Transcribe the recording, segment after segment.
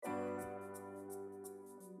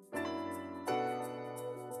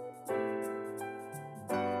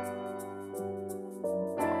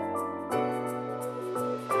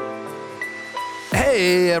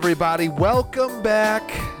Hey everybody, welcome back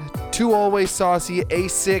to Always Saucy, a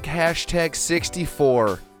sick hashtag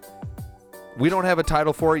 64. We don't have a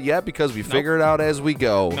title for it yet because we figure it out as we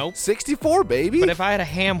go. Nope. 64, baby. But if I had a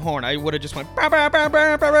ham horn, I would have just went. That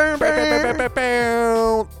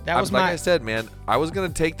was like I said, man, I was going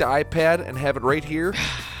to take the iPad and have it right here,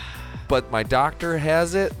 but my doctor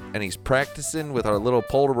has it, and he's practicing with our little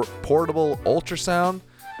portable ultrasound,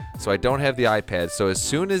 so I don't have the iPad. So as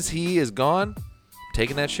soon as he is gone, I'm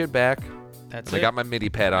taking that shit back. That's I it. got my MIDI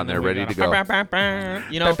pad on there ready to go.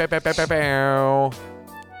 You know,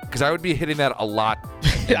 because I would be hitting that a lot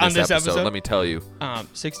in on this episode, let me tell you.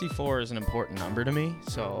 64 is an important number to me,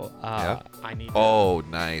 so Yeah? I need. Oh,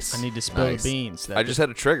 nice. I need to spill Nice. the beans. I just had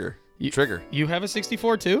a trigger. Trigger. You have a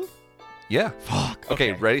 64 too? Yeah. Fuck.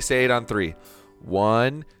 Okay, ready, say it on 3.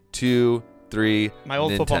 1, 2, 3. My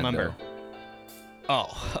old Nintendo. football number.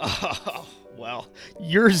 Oh, well,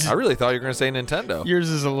 yours. I really thought you were going to say Nintendo.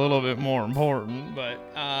 Yours is a little bit more important, but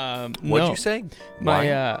What'd no. you say?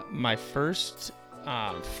 Why? My first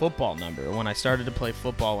football number when I started to play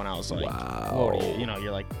football when I was like, Wow. what were you? You know,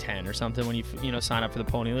 you're like 10 or something when you sign up for the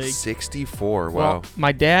Pony League. 64. Wow. Well,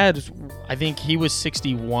 my dad, I think he was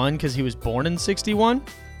 61 because he was born in 61.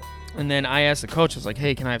 And then I asked the coach, I was like,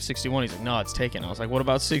 hey, can I have 61? He's like, no, it's taken. I was like, what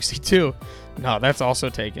about 62? No, that's also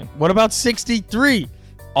taken. What about 63?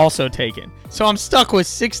 Also taken. So I'm stuck with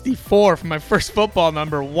 64 for my first football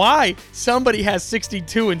number. Why somebody has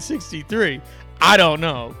 62 and 63? I don't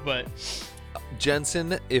know, but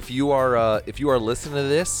Jensen, if you are listening to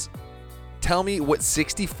this, tell me what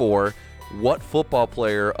 64, what football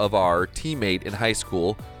player of our teammate in high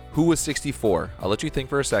school, who was 64? I'll let you think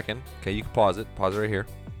for a second. Okay, you can pause it. Pause it right here.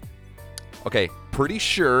 Okay, pretty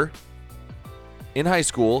sure in high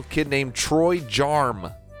school, kid named Troy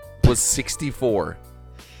Jarm was 64.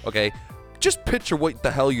 Okay, just picture what the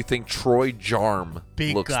hell you think Troy Jarm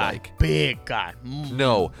looks like. Big guy.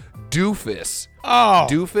 No, Doofus. Oh.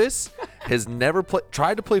 Doofus has never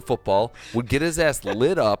tried to play football, would get his ass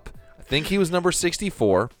lit up. I think he was number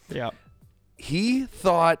 64. Yeah. He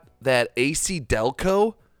thought that AC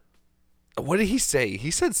Delco, what did he say? He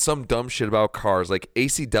said some dumb shit about cars, like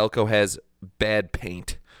AC Delco has bad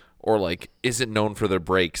paint or like isn't known for their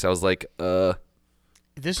brakes. I was like,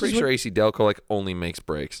 pretty sure AC Delco like only makes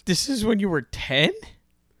brakes. This is when you were 10?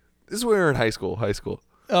 This is when we were in high school.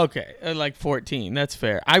 Okay, like 14. That's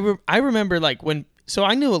fair. I remember like when. So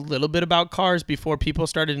I knew a little bit about cars before people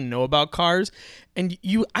started to know about cars, and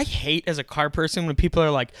I hate as a car person when people are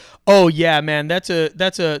like, "Oh yeah, man, that's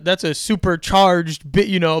a supercharged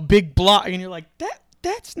big block," and you're like,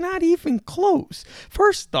 that's not even close.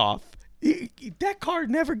 First off, that car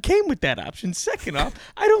never came with that option. Second off,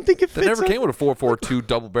 I don't think it fits. It never came with a 442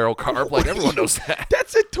 double barrel carb. Like everyone knows that.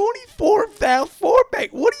 That's a 24 valve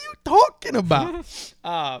 4-bank. What are you talking about?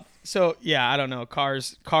 So yeah, I don't know.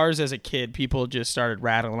 Cars as a kid, people just started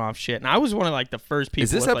rattling off shit, and I was one of like the first people.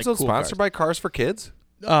 Is this with, episode like, cool sponsored by Cars for Kids?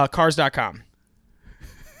 Cars.com.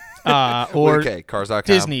 Or okay, Cars.com.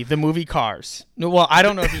 Disney, the movie Cars. No, well, I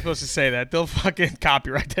don't know if you're supposed to say that. They'll fucking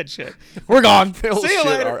copyright that shit. We're gone. See you shit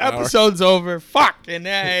later. our Episode's over. Fucking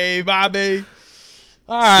hey, Bobby.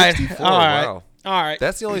 All right. 64, All right. wow. All right.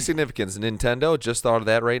 That's the only significance. Nintendo, just thought of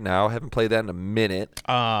that right now. Haven't played that in a minute.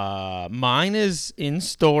 Mine is in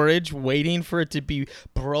storage, waiting for it to be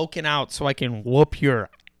broken out so I can whoop your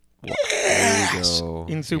ass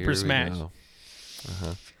in Super Smash.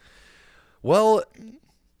 Uh-huh. Well,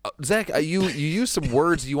 Zach, you used some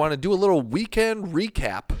words. You want to do a little weekend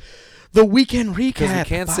recap? The weekend recap. Because we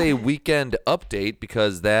can't say weekend update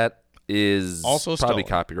because that is also probably stolen.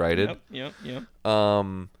 Copyrighted. Yep.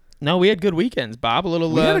 No, we had good weekends, Bob.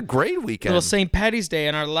 We had a great weekend. Little St. Patty's Day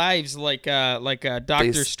in our lives, like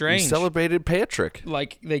Doctor Strange. We celebrated Patrick.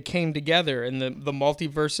 Like they came together and the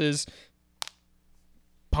multiverses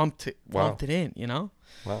pumped it in, you know?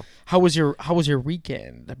 Wow. How was your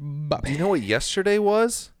weekend, Bob? Do you know what yesterday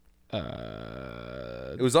was?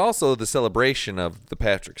 It was also the celebration of the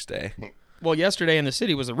Patrick's Day. Well, yesterday in the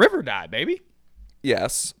city was a river dive, baby.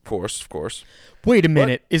 Yes, of course. Wait a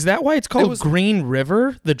minute. Is that why it's called Green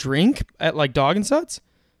River, the drink at like Dog and Suds?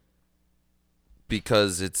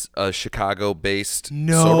 Because it's a Chicago-based soda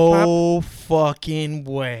No pop? fucking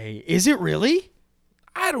way. Is it really?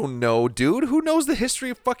 I don't know, dude. Who knows the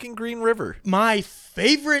history of fucking Green River? My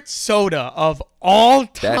favorite soda of all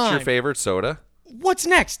time. That's your favorite soda? What's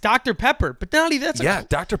next? Dr. Pepper. But not even that's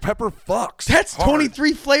Dr. Pepper fucks. That's hard.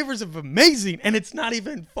 23 flavors of amazing, and it's not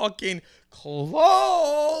even fucking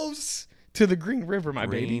close to the Green River, my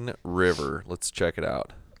baby. Green River. Let's check it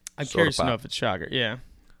out. I'm Soda curious to pop. know if it's sugar. Yeah.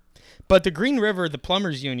 But the Green River, the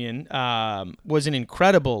Plumbers Union, was an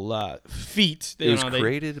incredible feat. It was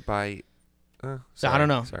created by. I don't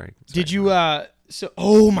know. Sorry. Did you?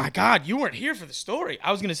 Oh my God, you weren't here for the story.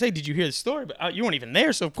 I was gonna say, did you hear the story? But you weren't even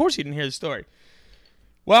there, so of course you didn't hear the story.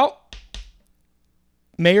 Well,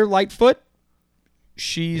 Mayor Lightfoot,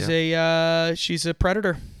 she's a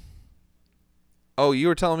predator. Oh, you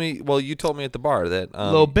were telling me. Well, you told me at the bar that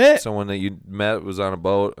a little bit. Someone that you met was on a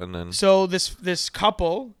boat, and then. So this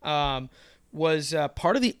couple was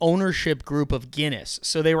part of the ownership group of Guinness.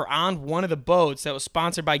 So they were on one of the boats that was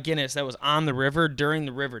sponsored by Guinness that was on the river during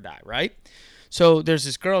the river dive, right? So there's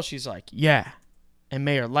this girl. She's like, yeah, and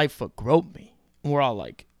Mayor Lightfoot groped me. And we're all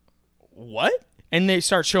like, what? And they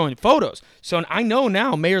start showing photos. So I know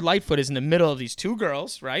now Mayor Lightfoot is in the middle of these two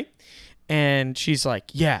girls, right? And she's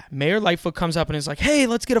like, yeah. Mayor Lightfoot comes up and is like, hey,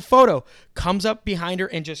 let's get a photo. Comes up behind her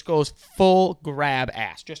and just goes full grab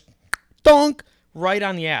ass. Just thunk right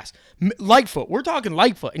on the ass. Lightfoot. We're talking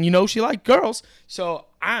Lightfoot. And you know she liked girls. So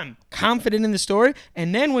I'm confident in the story.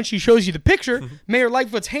 And then when she shows you the picture, Mayor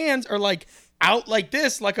Lightfoot's hands are like out like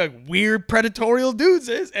this, like a weird predatorial dude's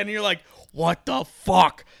is. And you're like, what the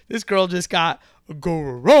fuck? This girl just got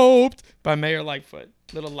groped by Mayor Lightfoot.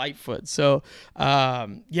 Little Lightfoot. So,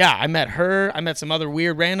 yeah, I met her. I met some other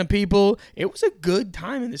weird random people. It was a good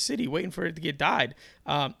time in the city waiting for it to get dyed.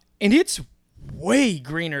 And it's way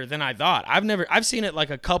greener than I thought. I've seen it like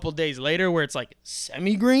a couple days later where it's like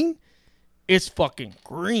semi-green. It's fucking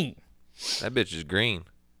green. That bitch is green.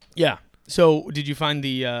 Yeah. So, did you find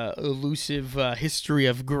the elusive history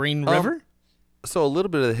of Green River? So, a little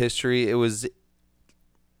bit of the history. It was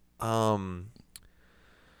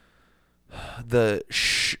the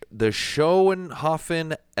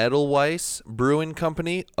Schoenhofen Edelweiss Brewing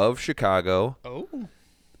Company of Chicago. Oh.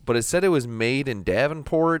 But it said it was made in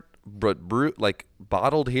Davenport, but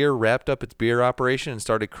bottled here, wrapped up its beer operation, and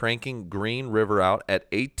started cranking Green River out at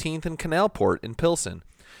 18th and Canalport in Pilsen.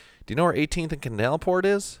 Do you know where 18th and Canalport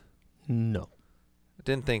is? No. I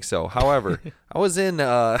didn't think so. However, I was in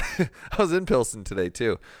Pilsen today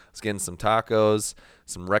too. I was getting some tacos,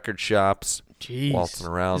 some record shops. Jeez. Waltzing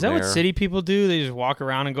around. Is that there. what city people do? They just walk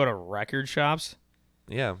around and go to record shops?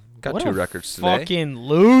 Yeah, got what 2 records today. Fucking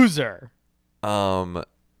loser.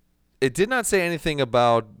 It did not say anything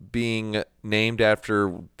about being named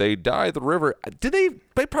after they dyed the river. Did they?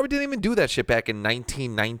 They probably didn't even do that shit back in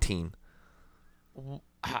 1919.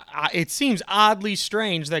 It seems oddly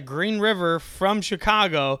strange that Green River from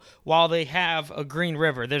Chicago, while they have a Green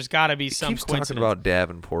River, there's got to be some coincidence. Talking about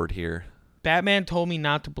Davenport here. Batman told me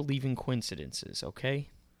not to believe in coincidences, okay?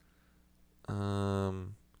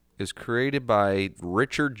 Is created by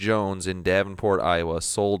Richard Jones in Davenport, Iowa,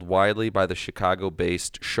 sold widely by the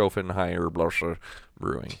Chicago-based Schoenheier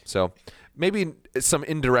Brewing. So maybe some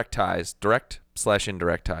indirect ties,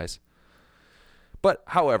 direct/indirect ties. But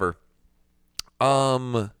however,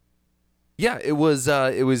 yeah, it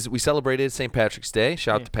was we celebrated St. Patrick's Day.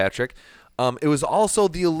 Shout out to Patrick. It was also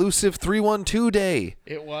the elusive 312 day.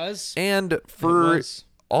 It was. And for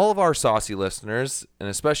all of our saucy listeners, and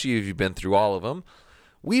especially if you've been through all of them,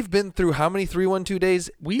 we've been through how many 312 days?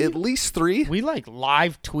 At least 3. We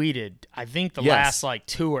live tweeted, I think the last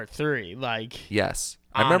 2 or 3. Yes.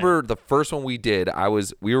 I remember the first one we did,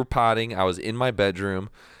 we were potting, I was in my bedroom,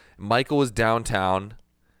 Michael was downtown,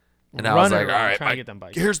 and I was like, all right, trying to get them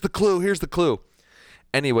bikes. Here's the clue.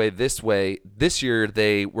 Anyway, this year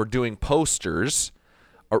they were doing posters,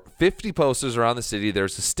 50 posters around the city.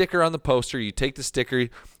 There's a sticker on the poster. You take the sticker,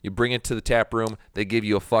 you bring it to the tap room. They give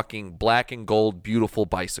you a fucking black and gold beautiful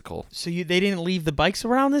bicycle. So they didn't leave the bikes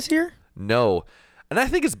around this year? No. And I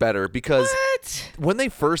think it's better because when they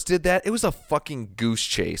first did that, it was a fucking goose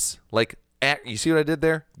chase. You see what I did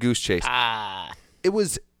there? Goose chase.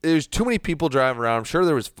 There's too many people driving around. I'm sure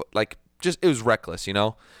there was it was reckless, you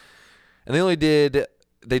know? And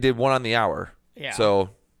they did one on the hour. Yeah.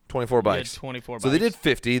 So 24 bikes. 24 bikes. So they did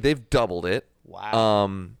 50. They've doubled it.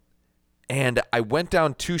 Wow. And I went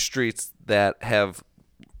down 2 streets that have,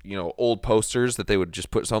 old posters that they would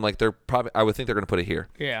just put. So I'm like, I would think they're going to put it here.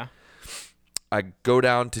 Yeah. I go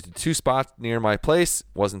down to 2 spots near my place.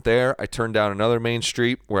 Wasn't there. I turned down another main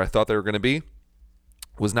street where I thought they were going to be.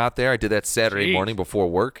 Was not there. I did that Saturday morning before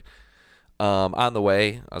work. On the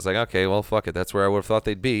way, I was like, okay, well, fuck it. That's where I would have thought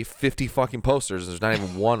they'd be. 50 fucking posters. There's not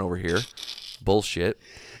even one over here. Bullshit.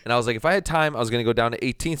 And I was like, if I had time, I was going to go down to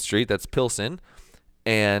 18th Street. That's Pilsen.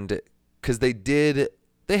 And because they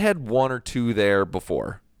had 1 or 2 there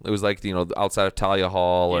before. It was outside of Talia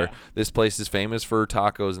Hall, or this place is famous for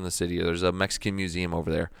tacos in the city. There's a Mexican museum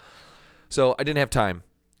over there. So I didn't have time.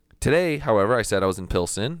 Today, however, I said I was in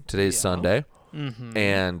Pilsen. Today's Sunday. Mm-hmm.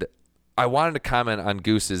 And I wanted to comment on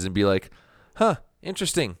gooses and be like, huh,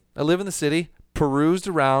 interesting. I live in the city, perused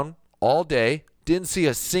around all day, didn't see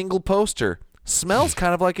a single poster. Smells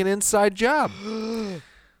kind of like an inside job.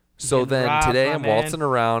 So then robbed, today my I'm man. waltzing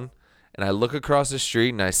around and I look across the street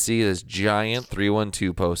and I see this giant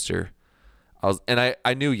 312 poster.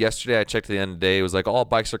 I knew yesterday, I checked at the end of the day, it was like all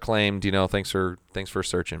bikes are claimed, thanks for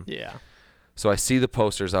searching. Yeah. So I see the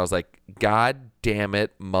posters. I was like, God damn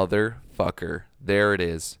it, motherfucker. There it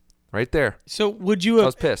is. Right there. So would you have? I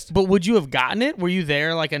was pissed. But would you have gotten it? Were you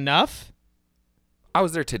there like enough? I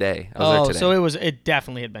was there today. I was there today. So it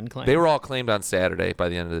definitely had been claimed. They were all claimed on Saturday by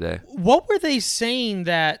the end of the day. What were they saying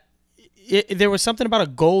that there was something about a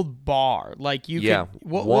gold bar? Like you Yeah. could,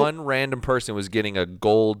 One random person was getting a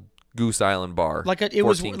gold Goose Island bar. like it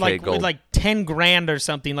was 14K like gold. like 10 grand or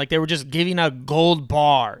something. Like they were just giving a gold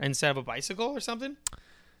bar instead of a bicycle or something.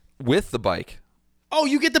 With the bike. Oh,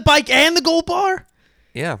 you get the bike and the gold bar?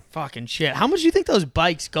 Yeah. Fucking shit. How much do you think those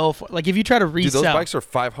bikes go for? Like if you try to Dude, resell, those bikes are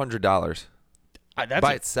 $500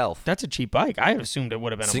 by itself. That's a cheap bike. I assumed it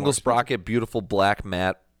would have been Single a more sprocket, beautiful black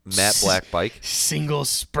matte black bike. single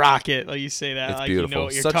sprocket. Like you say that, It's like beautiful. you know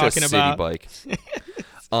what you're Such talking a city about. bike.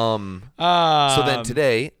 So then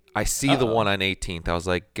today, I see the one on 18th. I was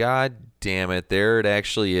like, God damn it, there it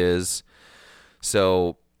actually is.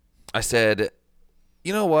 So I said,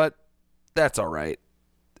 you know what? That's all right.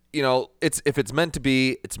 If it's meant to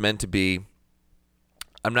be, it's meant to be.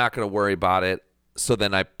 I'm not going to worry about it. So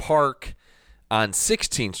then I park on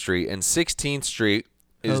 16th Street, and 16th Street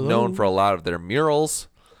is known for a lot of their murals.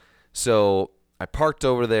 So I parked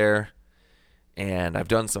over there, and I've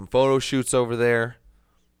done some photo shoots over there,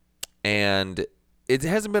 and it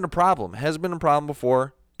hasn't been a problem. It hasn't been a problem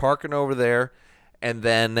before, parking over there, and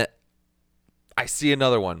then I see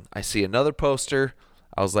another one. I see another poster.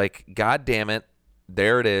 I was like, God damn it.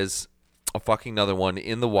 There it is. A fucking another one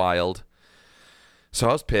in the wild. So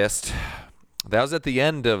I was pissed. That was at the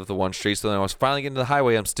end of the one street. So then I was finally getting to the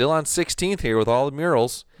highway. I'm still on 16th here with all the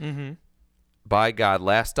murals. Mm-hmm. By God,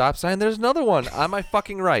 last stop sign. There's another one on my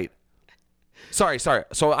fucking right. Sorry.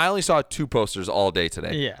 So I only saw two posters all day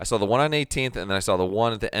today. Yeah. I saw the one on 18th, and then I saw the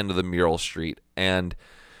one at the end of the mural street. And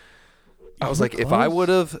I was like, if I would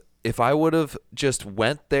have just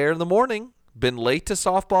went there in the morning, been late to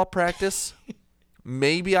softball practice,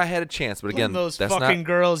 maybe I had a chance. But again, those that's fucking not.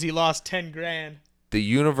 girls, he lost 10 grand. The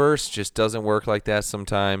universe just doesn't work like that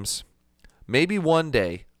sometimes. Maybe one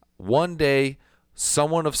day,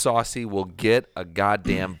 someone of Saucy will get a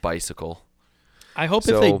goddamn bicycle. I hope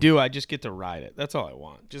if they do, I just get to ride it. That's all I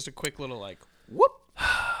want. Just a quick little whoop.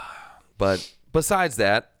 But besides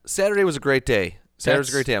that, Saturday was a great day.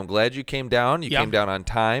 I'm glad you came down. You came down on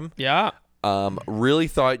time. Yeah. Really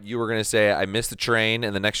thought you were going to say I missed the train,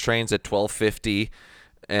 and the next train's at 12:50.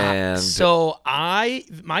 And so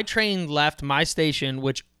my train left my station,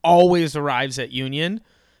 which always arrives at Union.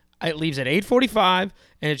 It leaves at 8:45,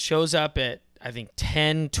 and it shows up at I think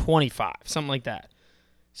 10:25, something like that.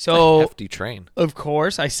 So hefty train. Of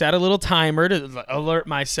course, I set a little timer to alert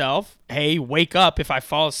myself. Hey, wake up if I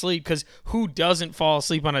fall asleep, because who doesn't fall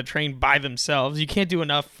asleep on a train by themselves? You can't do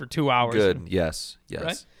enough for 2 hours. Good. Yes.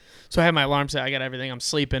 Right? So I have my alarm set. I got everything. I'm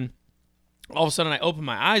sleeping. All of a sudden, I open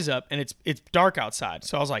my eyes up, and it's dark outside.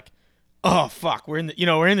 So I was like, "Oh fuck, we're in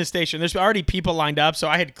the station." There's already people lined up, so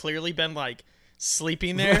I had clearly been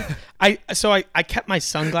sleeping there. I kept my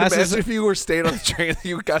sunglasses. Imagine if you were staying on the train and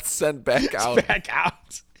you got sent back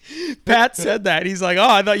out. Pat said that. He's like, "Oh,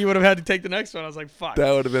 I thought you would have had to take the next one." I was like, "Fuck."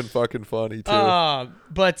 That would have been fucking funny too.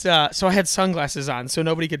 So I had sunglasses on, so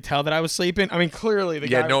nobody could tell that I was sleeping. I mean, clearly the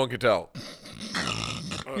guy. Yeah, no one could tell.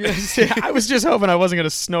 I was just hoping I wasn't gonna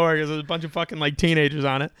snore because there's a bunch of fucking teenagers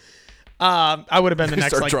on it. I would have been the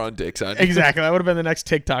next start drawing dicks on you. Exactly. I would have been the next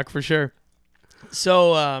TikTok for sure.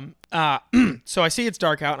 So so I see it's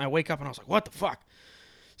dark out, and I wake up and I was like, "What the fuck?"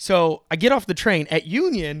 So I get off the train at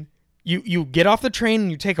Union. You get off the train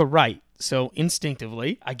and you take a right. So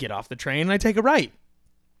instinctively, I get off the train and I take a right.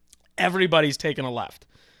 Everybody's taking a left,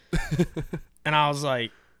 and I was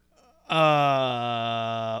like,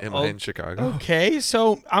 Am I in Chicago? Okay,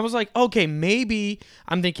 so I was like, okay, maybe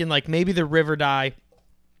I'm thinking maybe the River Dye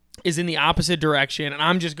is in the opposite direction, and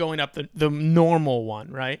I'm just going up the normal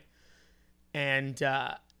one, right? And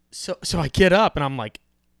so I get up and I'm like,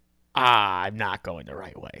 I'm not going the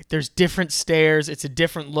right way. There's different stairs. It's a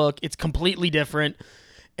different look. It's completely different.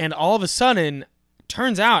 And all of a sudden,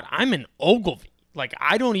 turns out I'm in Ogilvy. Like,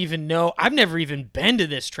 I don't even know. I've never even been to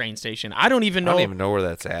this train station. I don't even know. I don't even know where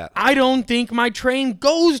that's at. I don't think my train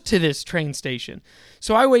goes to this train station.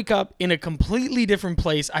 So I wake up in a completely different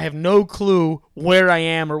place. I have no clue where I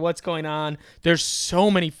am or what's going on. There's so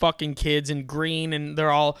many fucking kids in green, and they're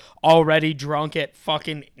all already drunk at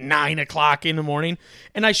fucking 9 o'clock in the morning.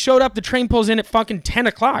 And I showed up, the train pulls in at fucking 10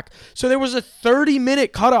 o'clock. So there was a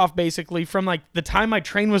 30-minute cutoff, basically, from, like, the time my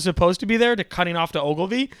train was supposed to be there to cutting off to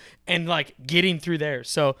Ogilvy and, like, getting through there.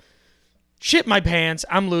 So shit my pants.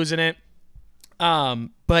 I'm losing it.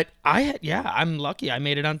 But I'm lucky. I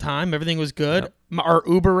made it on time. Everything was good. Yep. Our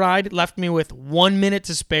Uber ride left me with 1 minute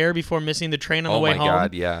to spare before missing the train on the way home. Oh my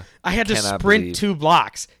God, yeah. I had to Cannot sprint believe. 2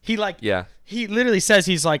 blocks. He literally says,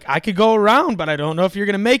 he's like, I could go around, but I don't know if you're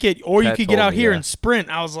going to make it, or you Pat could get told out me, here yeah. and sprint.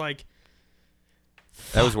 I was like,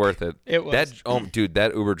 That was worth it. It was.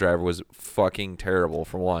 That Uber driver was fucking terrible,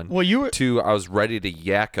 for one. well, you were, 2, I was ready to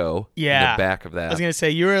yakko in Yeah. the back of that. I was gonna say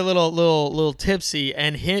you were a little tipsy,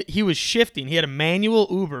 and he was shifting. He had a manual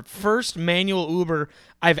Uber, first manual Uber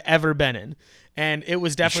I've ever been in, and it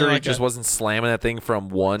was definitely Sure, he like just wasn't slamming that thing from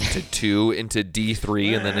 1 to 2 into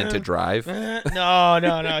D3 and then into drive.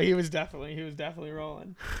 No. He was definitely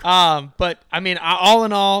rolling. But I mean, all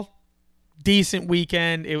in all, decent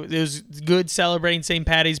weekend. It was good celebrating St.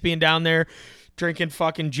 Patty's, being down there, drinking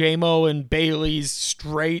fucking JMO and Bailey's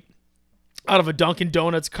straight out of a Dunkin'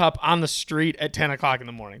 Donuts cup on the street at 10 o'clock in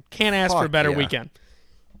the morning. Can't ask for a Fuck better yeah. weekend.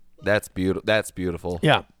 That's beautiful. That's beautiful.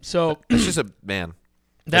 Yeah. So It's just a man.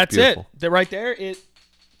 that's beautiful. it. Right there, it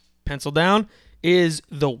pencil down is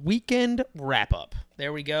the weekend wrap up.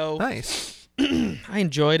 There we go. Nice. I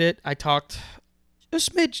enjoyed it. I talked a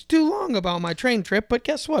smidge too long about my train trip, but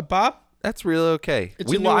guess what, Bob? That's really okay.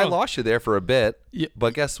 It's a new I one. lost you there for a bit, Yeah.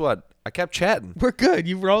 but guess what? I kept chatting. We're good.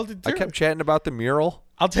 You rolled it I through. kept chatting about the mural.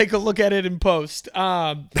 I'll take a look at it in post.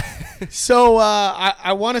 I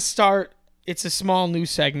want to start. It's a small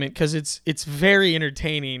news segment because it's very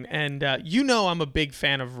entertaining, and I'm a big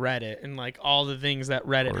fan of Reddit and like all the things that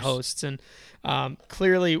Reddit hosts, and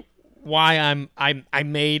clearly why I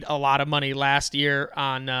made a lot of money last year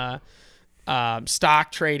on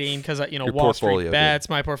stock trading because Wall Street portfolio, bets.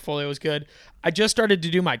 My portfolio was good. I just started to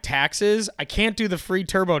do my taxes. I can't do the free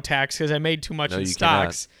TurboTax because I made too much No, in you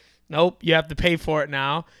stocks. Nope, you have to pay for it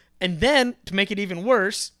now. And then to make it even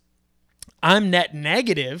worse, I'm net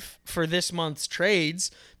negative for this month's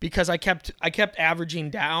trades because I kept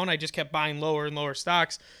averaging down. I just kept buying lower and lower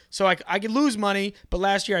stocks. So I could lose money, but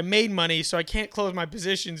last year I made money, so I can't close my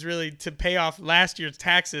positions really to pay off last year's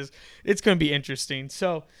taxes. It's going to be interesting.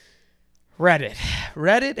 So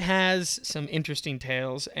Reddit has some interesting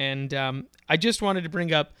tales, and I just wanted to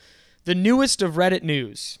bring up the newest of Reddit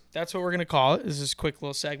news. That's what we're going to call it. This is a quick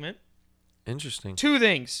little segment. Interesting. 2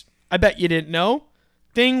 things I bet you didn't know.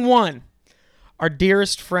 Thing 1, our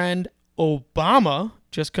dearest friend Obama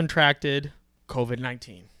just contracted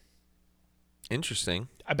COVID-19. Interesting.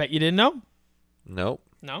 I bet you didn't know. Nope.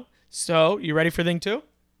 No? So, you ready for thing 2?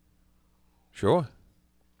 Sure.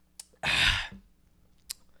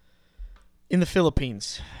 In the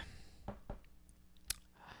Philippines,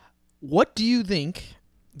 what do you think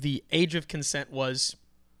the age of consent was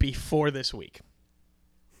before this week?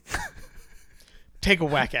 Take a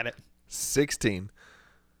whack at it. 16.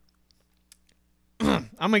 I'm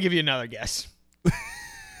going to give you another guess.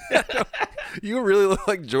 You really look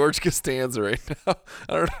like George Costanza right now.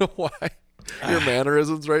 I don't know why. Your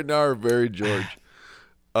mannerisms right now are very George.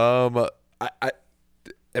 I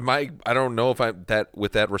don't know if I'm that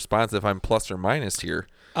with that response if I'm plus or minus here.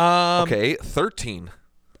 Okay, 13.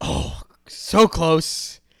 Oh, so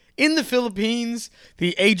close. In the Philippines,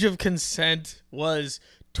 the age of consent was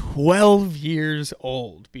 12 years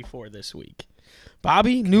old before this week.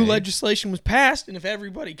 Bobby, new legislation was passed, and if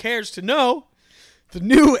everybody cares to know, the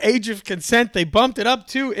new age of consent they bumped it up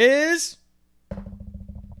to is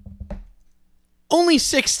only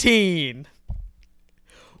 16.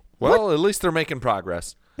 Well, at least they're making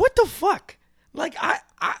progress. What the fuck? Like I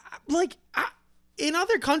in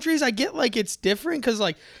other countries, I get like it's different because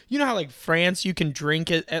like you know how like France you can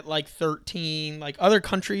drink at like 13. Like other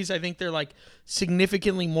countries, I think they're like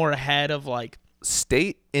significantly more ahead of like.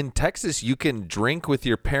 State in Texas, you can drink with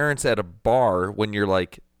your parents at a bar when you're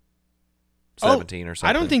like 17 or something.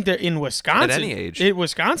 I don't think they're in Wisconsin. At any age. In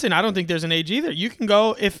Wisconsin, I don't think there's an age either. You can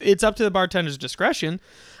go if it's up to the bartender's discretion.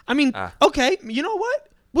 I mean, okay, you know what?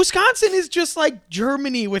 Wisconsin is just like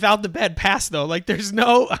Germany without the bad pass, though. Like, there's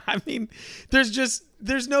no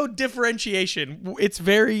differentiation. It's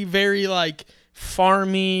very, very like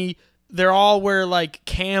farmy, they're all wear like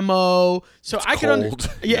camo. So I could cold.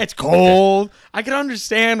 yeah, it's cold. I could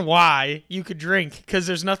understand why you could drink because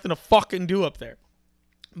there's nothing to fucking do up there.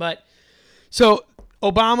 But so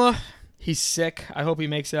Obama, he's sick. I hope he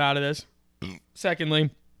makes it out of this. Secondly,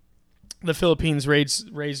 the Philippines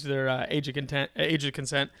raised their age of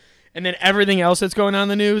consent. And then everything else that's going on in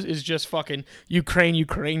the news is just fucking Ukraine.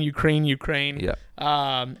 Yeah.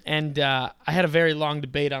 And I had a very long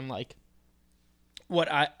debate on like what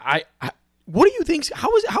what do you think?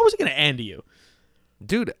 How is it going to end to you?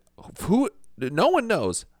 Dude, no one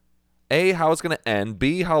knows. A, how it's going to end.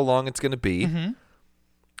 B, how long it's going to be. Mm-hmm.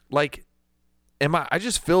 Like, I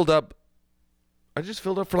just filled up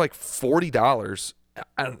for like $40.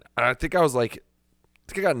 And I think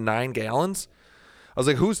I got 9 gallons. I was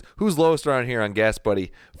like, who's lowest around here on gas,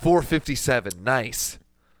 buddy? $4.57. Nice.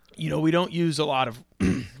 You know, we don't use a lot of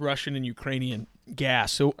Russian and Ukrainian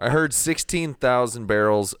gas. So I heard 16,000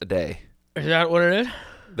 barrels a day. is that what it is?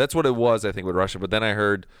 That's what it was, I think, with Russia. But then I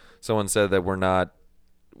heard someone said that we're not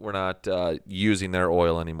using their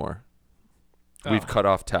oil anymore. We've cut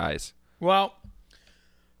off ties. Well,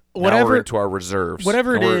 Now whatever we're into our reserves.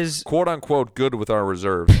 whatever And it we're, is- quote unquote, good with our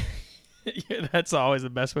reserves. yeah, that's always the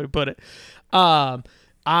best way to put it.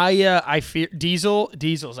 I fear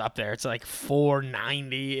diesel's up there. It's like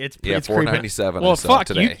 $4.90. It's Yeah, creeping. $4.97 Well, I saw fuck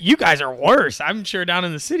today. you guys are worse. I'm sure down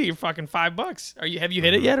in the city you're fucking $5. Have you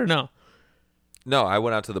hit it yet or no? No, I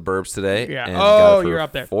went out to the burbs today. Yeah. And Oh, got it for you're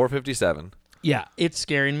up there. $4.57. Yeah, it's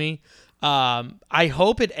scaring me. I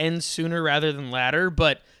hope it ends sooner rather than later,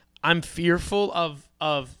 but I'm fearful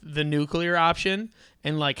of the nuclear option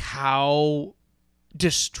and like how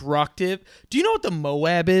destructive. Do you know what the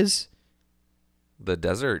Moab is? The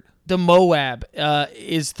desert. The Moab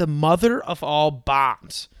is the mother of all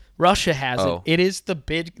bombs. Russia has Oh. it. It is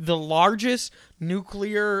the largest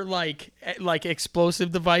nuclear like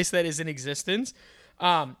explosive device that is in existence.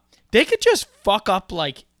 They could just fuck up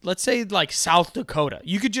like, let's say like South Dakota.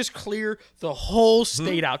 You could just clear the whole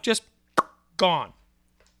state out, just gone.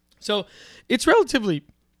 So it's relatively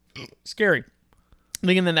scary.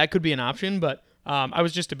 Thinking that could be an option, but I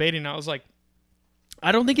was just debating. I was like,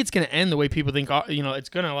 I don't think it's going to end the way people think. It's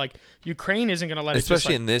going to like Ukraine isn't going to let it.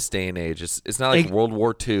 Especially in this day and age. It's not like World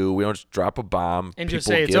War II. We don't just drop a bomb and people just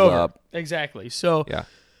say it's give over. up. Exactly. So Yeah.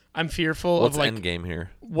 I'm fearful What's of like end game here?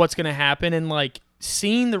 what's going to happen and like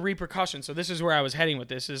seeing the repercussions. So this is where I was heading with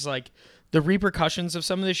this is like the repercussions of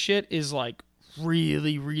some of this shit is like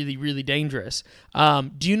really, really, really dangerous. Do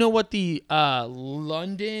you know what the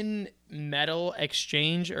London Metal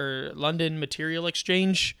Exchange or London Material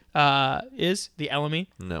Exchange is? The LME?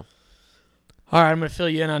 No. All right, I'm going to fill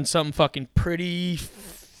you in on something fucking pretty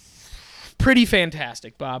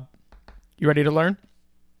fantastic, Bob. You ready to learn?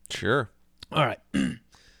 Sure. All right.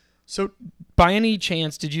 So, by any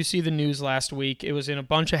chance, did you see the news last week? It was in a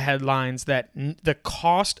bunch of headlines that the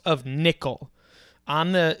cost of nickel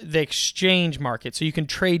on the exchange market, so you can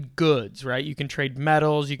trade goods, right? You can trade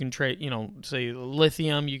metals, you can trade, say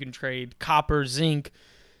lithium, you can trade copper, zinc,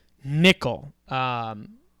 nickel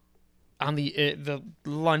on the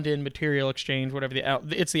London Material Exchange, whatever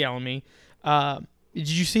it's the LME. Did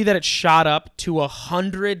you see that it shot up to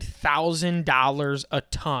 $100,000 a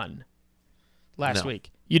ton last No.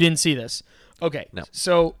 week? You didn't see this? Okay. No.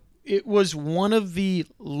 So it was one of the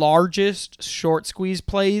largest short squeeze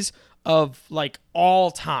plays of like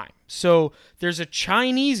all time. So there's a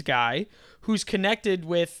Chinese guy who's connected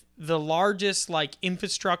with the largest like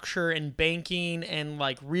infrastructure and banking and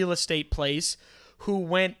like real estate place who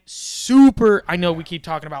went super. I know we keep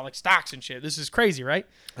talking about like stocks and shit. This is crazy, right?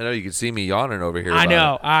 I know you can see me yawning over here. I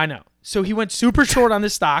about know. So he went super short on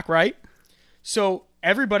this stock, right? So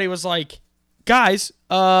everybody was like, guys,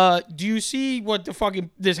 do you see what the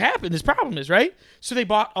fucking this problem is, right? So they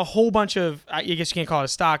bought a whole bunch of, I guess you can't call it a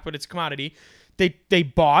stock, but it's a commodity. They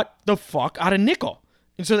bought the fuck out of nickel.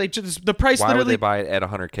 And so the price Why literally. would they buy it at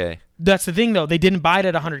 $100K? That's the thing, though. They didn't buy it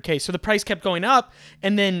at $100K. So the price kept going up.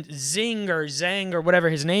 And then Zhang or whatever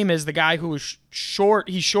his name is, the guy who was short,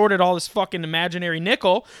 he shorted all this fucking imaginary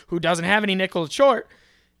nickel, who doesn't have any nickel to short.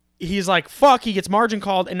 He's like, fuck, he gets margin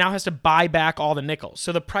called and now has to buy back all the nickel.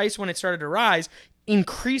 So the price, when it started to rise,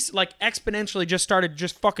 increased like exponentially, just started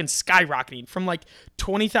just fucking skyrocketing from like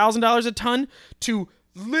 $20,000 a ton to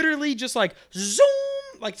literally just like zoom,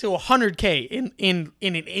 like to $100K in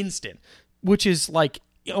an instant, which is like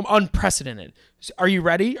unprecedented. Are you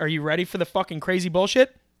ready? Are you ready for the fucking crazy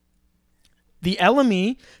bullshit? The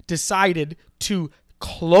LME decided to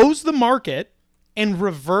close the market and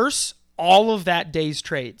reverse all of that day's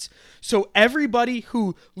trades. So everybody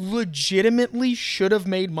who legitimately should have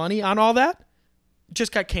made money on all that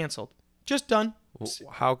just got canceled. Just done.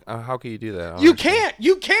 How can you do that? I don't You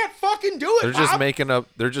understand. can't fucking do it. They're just Bob. making up.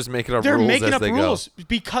 They're just making up They're rules making as up they rules go.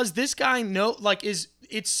 because this guy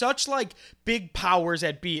it's such like big powers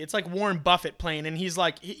at B. It's like Warren Buffett playing, and he's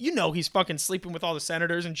like, he's fucking sleeping with all the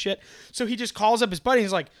senators and shit. So he just calls up his buddy and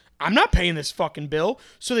he's like, I'm not paying this fucking bill.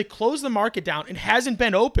 So they close the market down. It hasn't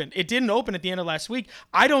been open. It didn't open at the end of last week.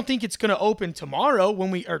 I don't think it's going to open tomorrow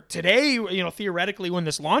or today, theoretically when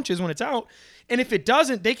this launches, when it's out. And if it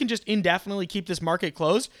doesn't, they can just indefinitely keep this market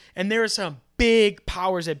closed. And there are some big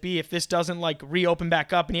powers at B if this doesn't like reopen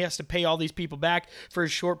back up and he has to pay all these people back for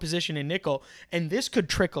his short position in nickel. And this could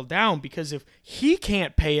trickle down because if he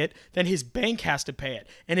can't pay it, then his bank has to pay it.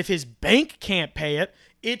 And if his bank can't pay it,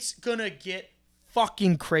 it's going to get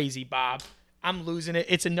fucking crazy, Bob. I'm losing it.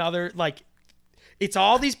 It's another, it's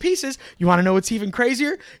all these pieces. You want to know what's even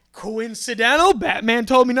crazier? Coincidental. Batman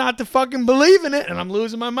told me not to fucking believe in it, and I'm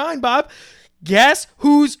losing my mind, Bob. Guess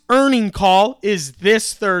whose earning call is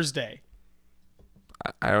this Thursday?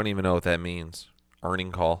 I don't even know what that means.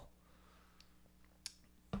 Earning call.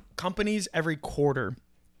 Companies every quarter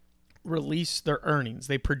release their earnings.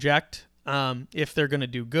 They project if they're going to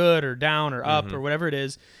do good or down or up or whatever it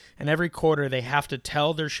is. And every quarter they have to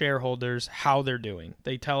tell their shareholders how they're doing.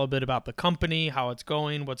 They tell a bit about the company, how it's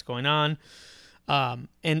going, what's going on.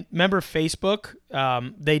 And remember Facebook,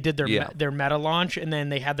 they did their meta launch and then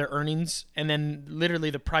they had their earnings and then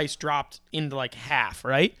literally the price dropped into like half,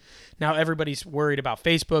 right? Now everybody's worried about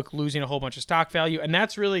Facebook losing a whole bunch of stock value. And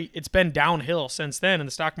that's really, it's been downhill since then and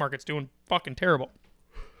the stock market's doing fucking terrible.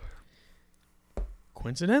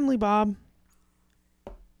 Coincidentally, Bob,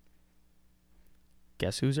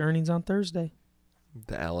 guess whose earnings on Thursday?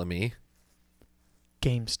 The LME.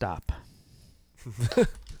 GameStop.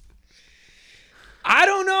 I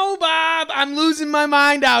don't know, Bob. I'm losing my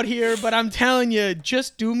mind out here, but I'm telling you,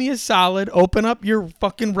 just do me a solid. Open up your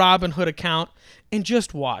fucking Robinhood account and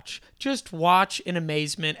just watch. Just watch in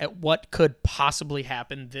amazement at what could possibly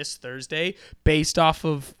happen this Thursday based off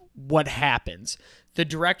of what happens. The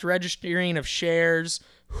direct registering of shares,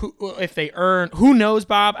 if they earn, who knows,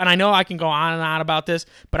 Bob? And I know I can go on and on about this,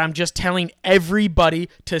 but I'm just telling everybody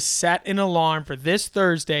to set an alarm for this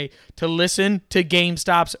Thursday to listen to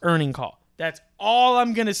GameStop's earning call. That's all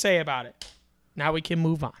I'm going to say about it. Now we can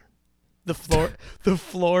move on. The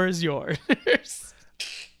floor is yours.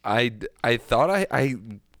 I thought I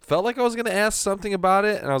felt like I was going to ask something about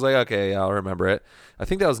it, and I was like, okay, yeah, I'll remember it. I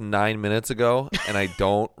think that was 9 minutes ago, and I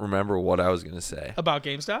don't remember what I was going to say. About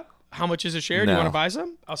GameStop? How much is a share? Do you want to buy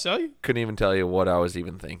some? I'll sell you. Couldn't even tell you what I was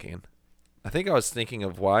even thinking. I think I was thinking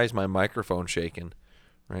of why is my microphone shaking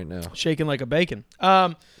right now? Shaking like a bacon.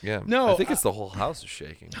 Yeah. No. I think it's the whole house is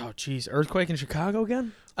shaking. Oh, jeez. Earthquake in Chicago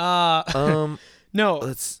again? No.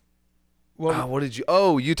 Let's. What did you?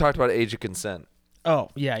 Oh, you talked about Age of Consent. Oh,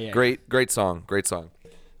 yeah. Great song.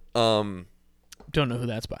 Don't know who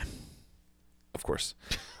that's by. Of course.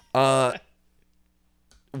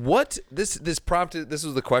 What this prompted? This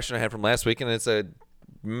was the question I had from last week, and it's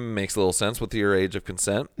makes a little sense with your Age of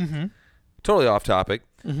Consent. Mm-hmm. Totally off topic.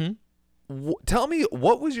 Mm-hmm. Tell me,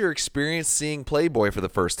 what was your experience seeing Playboy for the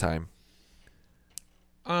first time?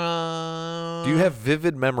 Do you have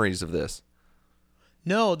vivid memories of this?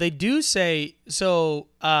 No, they do say so.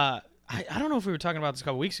 I don't know if we were talking about this a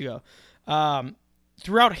couple weeks ago.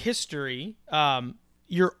 Throughout history,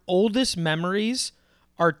 your oldest memories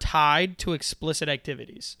are tied to explicit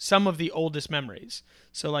activities. Some of the oldest memories.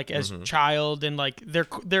 So like as child and like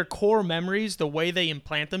their core memories, the way they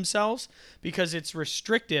implant themselves, because it's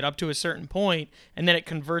restricted up to a certain point, and then it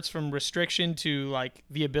converts from restriction to like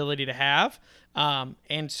the ability to have.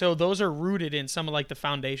 And so those are rooted in some of like the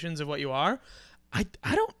foundations of what you are. I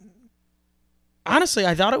don't honestly.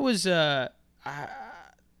 I thought it was the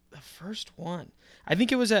first one. I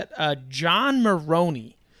think it was at John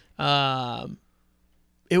Maroney.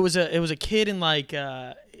 It was a kid in like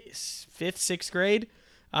 5th, 6th grade.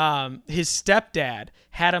 His stepdad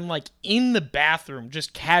had him like in the bathroom,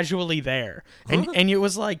 just casually there, and it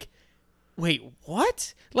was like, wait,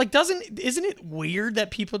 what? Like, isn't it weird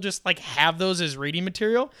that people just like have those as reading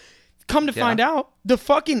material? Come to find out, the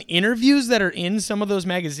fucking interviews that are in some of those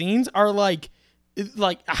magazines are like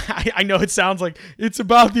I know it sounds like it's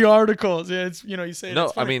about the articles. It's you say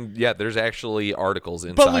no. I mean, yeah, there's actually articles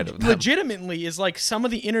inside of them. Legitimately, is like some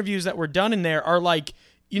of the interviews that were done in there are like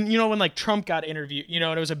when like Trump got interviewed, and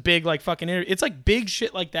it was a big like fucking interview. It's like big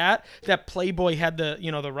shit like that Playboy had the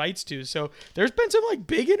the rights to. So there's been some like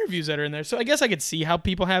big interviews that are in there. So I guess I could see how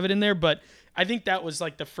people have it in there, but I think that was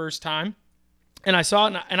like the first time, and I saw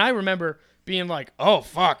it, and I remember being like, oh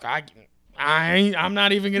fuck, I'm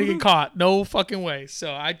not even going to get caught. No fucking way.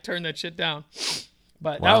 So I turned that shit down.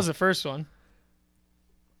 But that was the first one.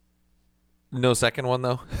 No second one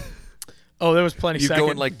though. Oh, there was plenty. You second.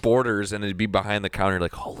 go in like Borders, and it'd be behind the counter.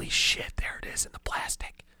 Like, holy shit, there it is in the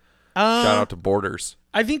plastic. Shout out to Borders.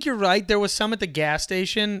 I think you're right. There was some at the gas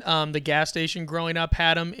station. The gas station growing up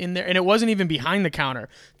had them in there, and it wasn't even behind the counter.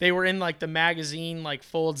 They were in like the magazine like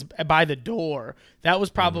folds by the door. That was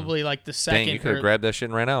probably like the second. Dang, you could have grabbed that shit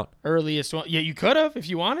and ran out. Earliest one. Yeah, you could have if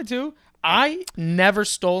you wanted to. I never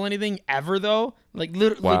stole anything ever though, like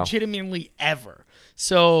legitimately ever.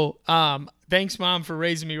 So, thanks, Mom, for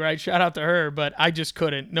raising me right. Shout out to her, but I just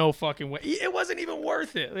couldn't. No fucking way. It wasn't even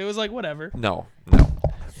worth it. It was like whatever. No.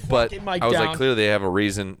 But Mike I was down. like, clearly they have a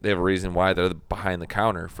reason. They have a reason why they're behind the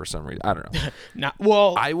counter for some reason. I don't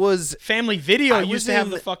know. I was Family Video I used was to have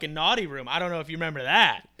in- the fucking naughty room. I don't know if you remember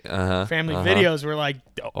that. Uh-huh. Family Videos were like,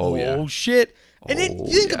 oh yeah. shit. And then Oh,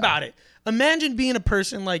 think yeah. about it. Imagine being a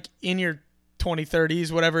person like in your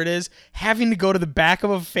 20s, whatever it is, having to go to the back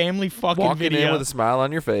of a family fucking walking video. in with a smile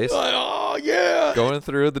on your face, Like, oh yeah. going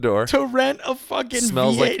through the door. To rent a fucking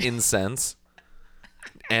Smells V8. like incense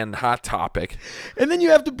and Hot Topic. And then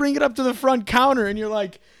you have to bring it up to the front counter and you're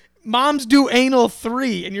like, Moms do anal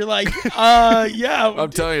 3. And you're like, yeah.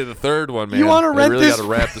 I'm telling you, the third one, man. You wanna They rent really this got to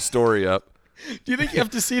wrap the story up. Do you think you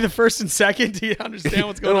have to see the first and second to understand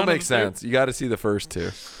what's going It'll on? make in the third? sense. You got to see the first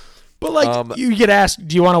two. But like, you get asked,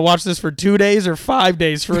 do you want to watch this for 2 days or 5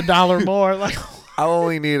 days for $1 more? Like, I'll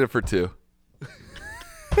only need it for 2.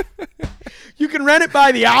 you can rent it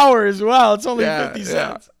by the hour as well. It's only Yeah, 50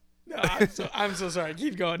 cents. No, I'm so sorry.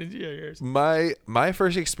 Keep going into your ears. My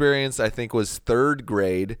first experience, I think, was 3rd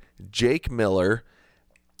grade. Jake Miller.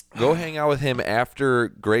 Go hang out with him after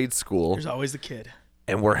grade school. There's always the kid.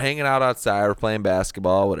 And we're hanging out outside. We're playing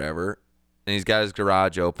basketball, whatever. And he's got his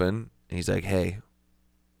garage open. And he's like, hey,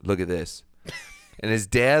 look at this. And his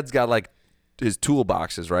dad's got like his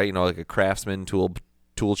toolboxes, right? You know, like a Craftsman tool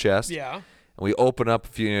chest. Yeah. And we open up a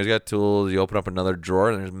few. He's got tools. You open up another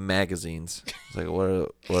drawer, and there's magazines. It's like,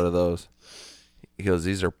 what are those? He goes,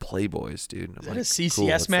 these are Playboys, dude. I'm Is that like, a CCS cool,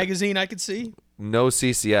 what's that? magazine I could see? No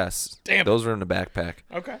CCS. Damn. Those were in the backpack.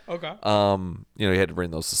 Okay. You know, you had to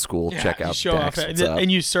bring those to school, check you out show off, decks, what's up.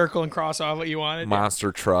 and you circle and cross off what you wanted.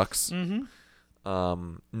 Monster trucks. Mm-hmm.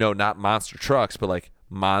 No, not monster trucks, but like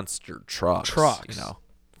monster trucks. Trucks. You know,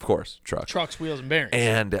 of course, trucks. Trucks, wheels, and bearings.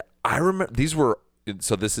 And I remember these were.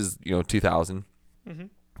 So this is 2000,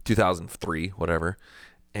 2003, whatever.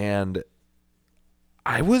 And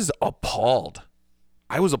I was appalled.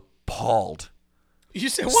 You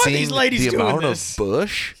said, "What are these Seeing ladies the doing amount this?" of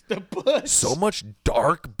bush. The bush. So much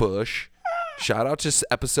dark bush. Shout out to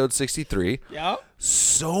episode 63. Yeah.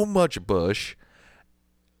 So much bush.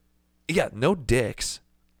 Yeah, no dicks,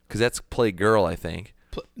 because that's Playgirl, I think.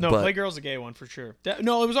 No, But- Playgirl's a gay one for sure.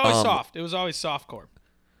 No, it was always soft. It was always softcore.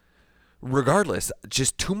 Regardless,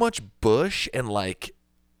 just too much bush, and like,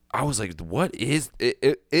 I was like, what is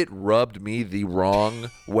it? It rubbed me the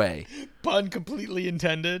wrong way. Pun completely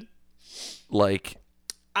intended. Like,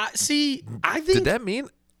 I think did that mean?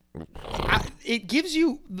 it gives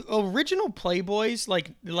you the original Playboys,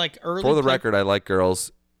 like early. For the record, I like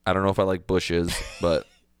girls. I don't know if I like bushes, but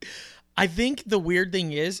I think the weird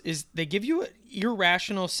thing is they give you an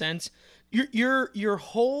irrational sense. Your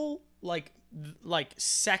whole like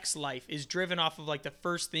sex life is driven off of like the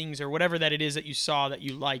first things or whatever that it is that you saw that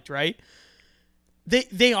you liked, right?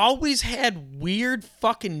 They always had weird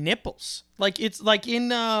fucking nipples. Like it's like in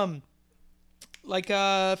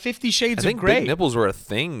 50 Shades I think of Grey. big nipples were a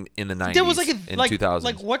thing in the 90s. There was in 2000s.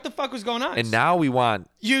 like what the fuck was going on? And now we want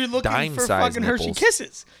you're looking for dime-sized fucking Hershey nipples.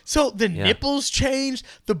 Kisses. So the nipples changed,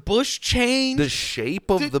 the bush changed. the shape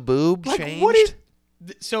of the boob like changed. what is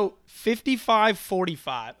so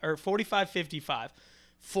 55-45 or 45-55.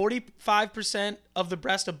 45% of the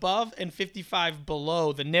breast above and 55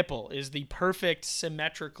 below the nipple is the perfect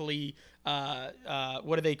symmetrically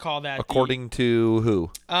what do they call that? According to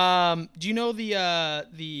who? Do you know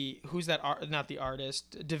the who's that not the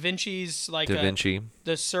artist? Da Vinci's like Da Vinci.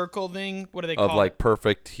 the circle thing. What do they call Of like it?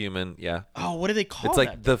 perfect human, yeah. Oh, what do they call It's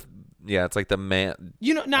that? like it's like the man.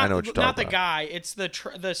 You know, I not know what you're not talking the about. guy. It's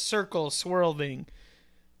the circle swirl thing.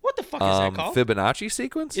 What the fuck is that called? Fibonacci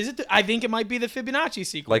sequence? Is it? I think it might be the Fibonacci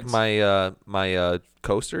sequence. Like my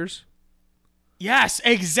coasters? Yes,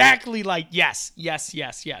 exactly. Like yes.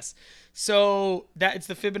 So that it's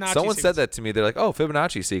the Fibonacci. Someone sequence. said that to me. They're like, "Oh,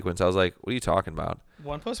 Fibonacci sequence." I was like, "What are you talking about?"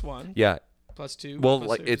 1 + 1 Yeah. + 2. Well, plus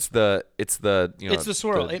like 2. it's the It's the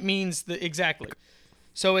swirl. It means exactly.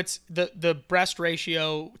 So it's the breast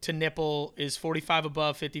ratio to nipple is 45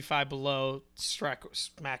 above, 55 below,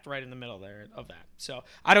 smacked right in the middle there of that. So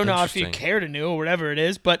I don't know if you Interesting. care to know or whatever it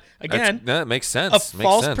is, but again, that makes sense. a Makes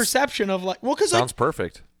false sense. perception of like, well, because like, Sounds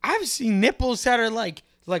perfect. I've seen nipples that are like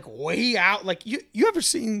like way out. Like you ever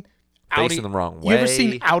seen Audi? Facing the wrong You ever way.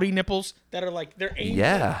 seen Audi nipples that are like they're aimed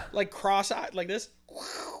Yeah. like cross-eyed like this?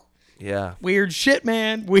 Yeah. Weird shit,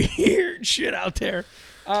 man. Weird shit out there.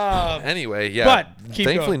 Anyway, yeah. But keep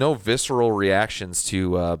thankfully, going. no visceral reactions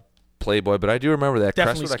to Playboy, but I do remember that.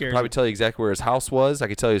 Definitely Crestwood, I could scares probably me. tell you exactly where his house was. I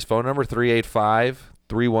could tell you his phone number,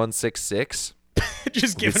 385-3166.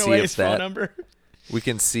 Just We giving see away if his phone that- number. We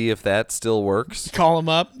can see if that still works. Call him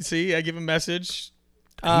up. See, I give him a message.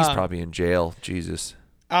 He's probably in jail. Jesus.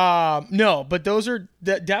 No, but those are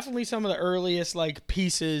definitely some of the earliest like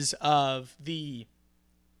pieces of the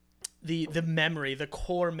memory, the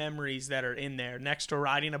core memories that are in there next to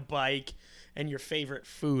riding a bike and your favorite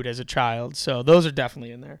food as a child. So those are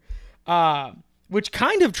definitely in there. Which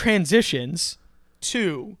kind of transitions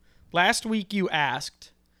to last week you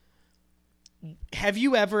asked, have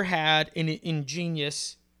you ever had an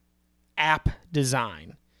ingenious app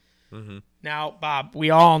design? Mm-hmm. Now, Bob,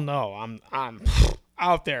 we all know I'm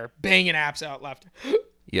out there banging apps out left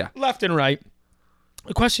Yeah. and right.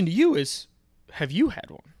 The question to you is, have you had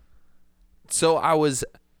one? So I was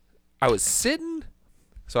sitting.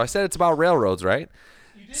 So I said it's about railroads, right?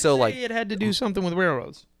 So like it had to do something with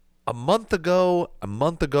railroads. a month ago,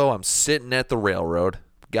 I'm sitting at the railroad.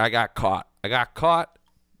 I got caught. I got caught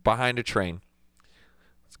behind a train.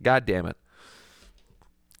 God damn it.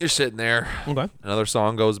 You're sitting there. Okay. Another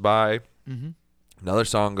song goes by. Mm-hmm. Another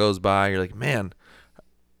song goes by. You're like, man,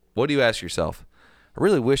 what do you ask yourself? I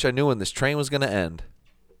really wish I knew when this train was going to end.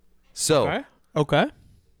 So Okay.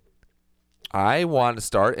 I want to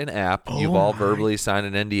start an app. You've all verbally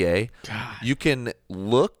signed an NDA. God. You can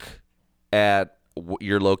look at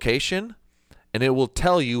your location, and it will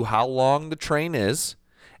tell you how long the train is,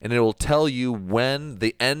 and it will tell you when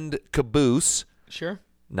the end caboose, Sure.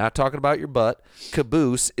 not talking about your butt,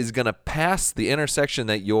 caboose is going to pass the intersection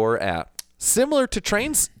that you're at. Similar to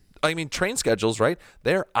train schedules, right?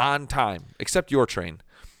 They're on time, except your train.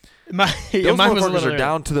 Those Those mine was a motherfuckers little are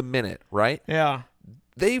down to the minute, right? Yeah.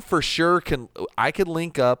 They for sure can. I could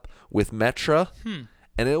link up with Metra, and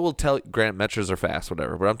it will tell. Grant, Metras are fast,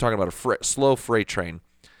 whatever. But I'm talking about a slow freight train.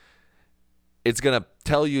 It's gonna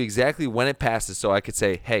tell you exactly when it passes, so I could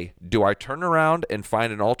say, "Hey, do I turn around and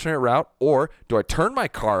find an alternate route, or do I turn my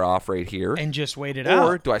car off right here, And just wait it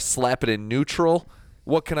or out. do I slap it in neutral?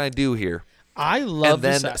 What can I do here?" I love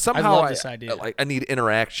And then this. somehow I love this idea. I need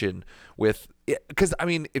interaction with, because I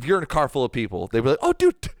mean, if you're in a car full of people, they'd be like, "Oh,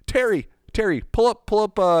 dude, Terry, pull up.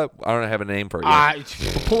 I don't have a name for it yet.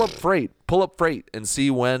 Pull up freight, and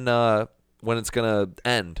see when it's gonna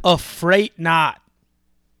end." A freight knot.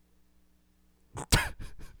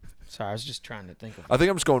 Sorry, I was just trying to think of I think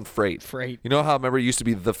I'm just going freight. freight. You know how remember it used to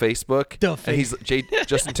be the Facebook, The and he's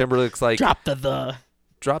Justin Timberlake's like Drop the.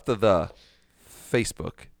 drop the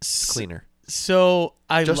Facebook. It's cleaner. So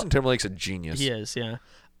Justin Timberlake's a genius. He is, yeah.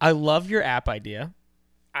 I love your app idea.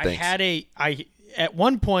 Thanks. At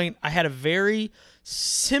one point I had a very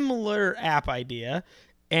similar app idea,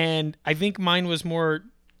 and I think mine was more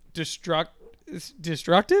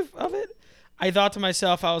destructive of it. I thought to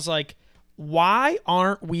myself, I was like, why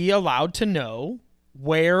aren't we allowed to know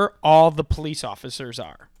where all the police officers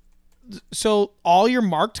are? So all your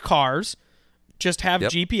marked cars just have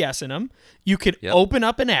Yep. GPS in them. You could Yep. open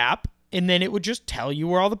up an app, and then it would just tell you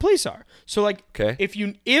where all the police are. So like, Okay.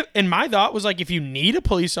 and my thought was like, if you need a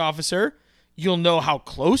police officer, you'll know how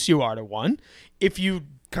close you are to one. If you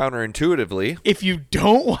Counterintuitively,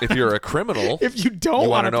 don't want, if you're a criminal, if you don't you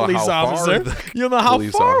want wanna a know police how far officer, the you'll know how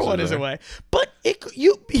police far officers one is are. away. But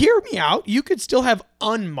you hear me out. You could still have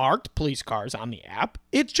unmarked police cars on the app.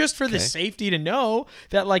 It's just for the Okay. safety to know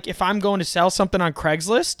that, like, if I'm going to sell something on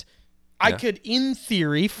Craigslist, I Yeah. could, in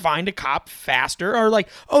theory, find a cop faster. Or like,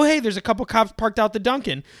 oh, hey, there's a couple cops parked out the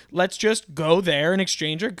Dunkin'. Let's just go there and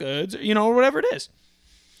exchange our goods, or whatever it is.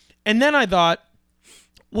 And then I thought,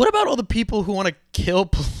 what about all the people who want to kill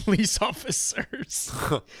police officers?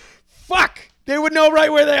 Fuck! They would know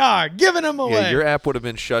right where they are. Giving them away. yeah, your app would have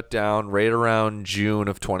been shut down right around June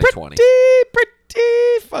of 2020,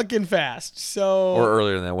 pretty fucking fast. So, or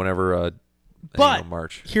earlier than that, whenever but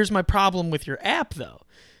March. here's my problem with your app, though.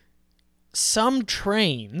 Some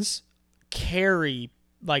trains carry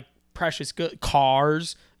like precious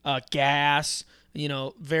cars, gas,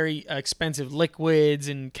 very expensive liquids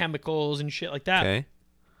and chemicals and shit like that. Okay.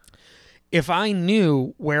 If I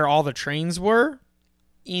knew where all the trains were,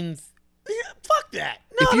 fuck that.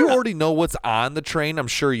 No, If you no. already know what's on the train, I'm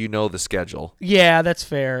sure you know the schedule. Yeah, that's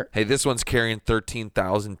fair. Hey, this one's carrying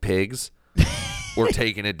 13,000 pigs. We're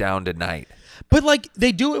taking it down tonight. But like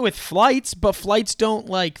they do it with flights, but flights don't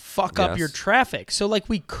like fuck up Yes. your traffic. So like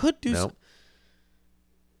we could do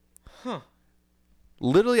Nope.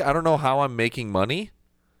 literally, I don't know how I'm making money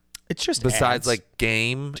It's just besides ads. like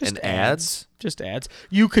game Just and ads. Just ads.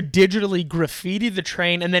 You could digitally graffiti the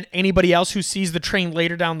train, and then anybody else who sees the train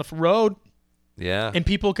later down the road, Yeah. and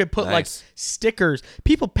people could put like Nice. stickers.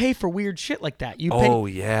 People pay for weird shit like that. You Oh,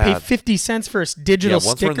 pay, yeah. pay 50 cents for a digital Yeah,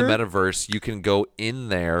 once sticker. we're in the metaverse, you can go in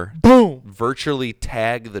there, Boom. virtually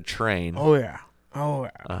tag the train. Oh yeah. Oh yeah.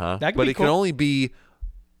 Uh-huh. That could But be it cool. can only be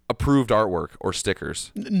approved artwork or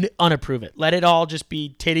stickers. Unapprove it. Let it all just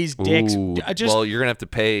be titties, dicks. Ooh, Just well, you're gonna have to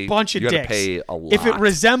pay. bunch of you gotta dicks. pay a lot. If it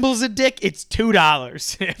resembles a dick, it's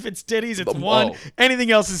 $2. If it's titties, it's Whoa. $1.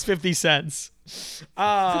 Anything else is 50 cents.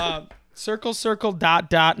 Circle, circle, dot,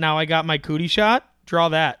 dot. Now I got my cootie shot. Draw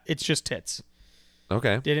that. It's just tits.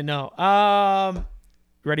 Okay. Didn't know.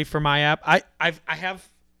 Ready for my app? I have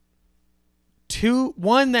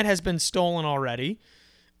one that has been stolen already,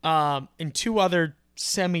 and two other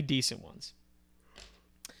semi decent ones.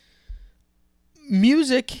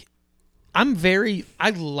 Music. I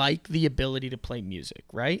like the ability to play music,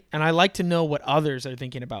 right? And I like to know what others are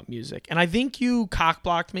thinking about music. And I think you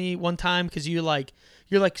cock-blocked me one time because you're like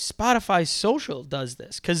Spotify Social does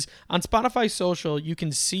this. Because on Spotify Social, you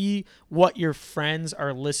can see what your friends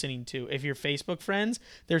are listening to. If you're Facebook friends,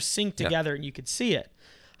 they're synced together and you can see it.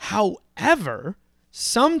 However,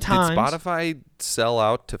 sometimes... Did Spotify sell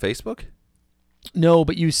out to Facebook? No,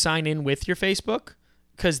 but you sign in with your Facebook.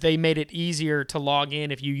 Because they made it easier to log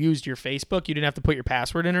in if you used your Facebook. You didn't have to put your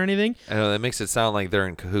password in or anything. I know that makes it sound like they're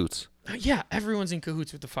in cahoots. Yeah, everyone's in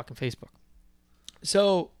cahoots with the fucking Facebook.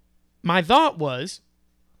 So my thought was,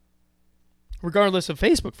 regardless of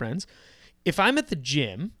Facebook friends, if I'm at the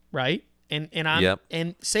gym, right, and I'm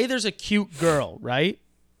and say there's a cute girl, right,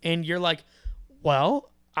 and you're like,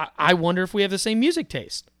 well, I wonder if we have the same music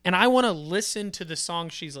taste, and I want to listen to the song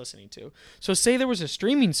she's listening to. So say there was a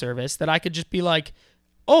streaming service that I could just be like,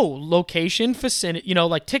 oh, location, vicinity,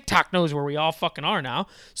 like TikTok knows where we all fucking are now.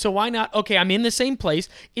 So why not? Okay, I'm in the same place.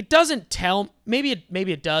 It doesn't tell, maybe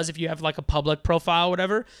it does if you have like a public profile or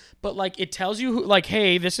whatever, but like it tells you who, like,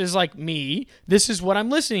 hey, this is like me. This is what I'm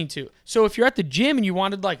listening to. So if you're at the gym and you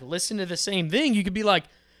wanted like listen to the same thing, you could be like,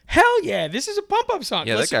 hell yeah, this is a pump-up song.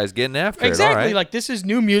 Yeah, Listen. that guy's getting after Exactly. it. All right. Like, this is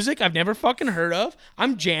new music I've never fucking heard of.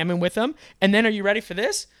 I'm jamming with them. And then, are you ready for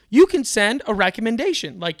this? You can send a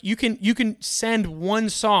recommendation. Like, you can send one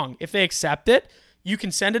song. If they accept it, you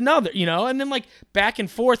can send another, And then, like, back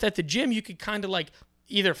and forth at the gym, you could kind of, like,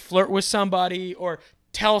 either flirt with somebody or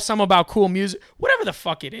tell some about cool music, whatever the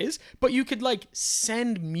fuck it is. But you could, like,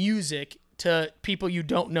 send music to people you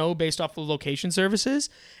don't know based off of location services.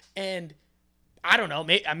 And I don't know,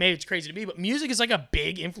 maybe it's crazy to me, but music is like a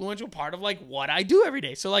big influential part of like what I do every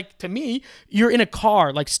day. So like to me, you're in a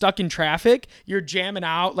car, like stuck in traffic, you're jamming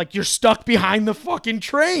out, like you're stuck behind the fucking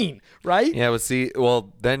train, right? Yeah,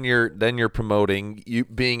 then you're promoting you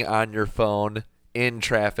being on your phone in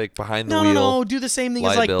traffic behind the wheel. No, do the same thing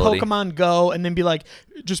liability. as like Pokemon Go, and then be like,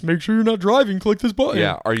 just make sure you're not driving, click this button.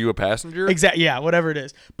 Yeah, are you a passenger? Exactly. Yeah, whatever it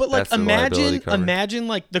is. But like That's the liability cover. imagine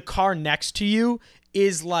like the car next to you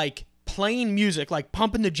is like playing music, like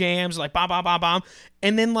pumping the jams, like bam, bam, bam, bam.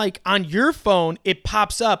 And then like on your phone, it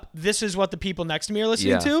pops up, this is what the people next to me are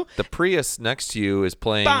listening to. The Prius next to you is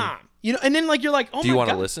playing. Bam. And then like you're like, oh my God. Do you want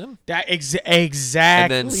to listen? That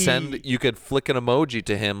exactly. And then you could flick an emoji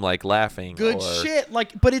to him like laughing. Good or, shit.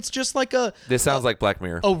 Like, but it's just like This sounds like Black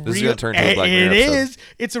Mirror. This is real, gonna turn into a Black Mirror It episode. is.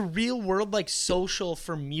 It's a real world like social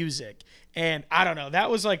for music. And I don't know. That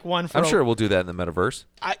was like one for. I'm sure we'll do that in the metaverse.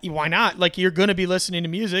 Why not? Like you're gonna be listening to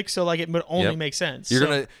music, so like it would only make sense.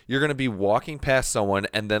 You're gonna be walking past someone,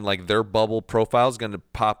 and then like their bubble profile is gonna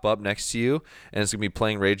pop up next to you, and it's gonna be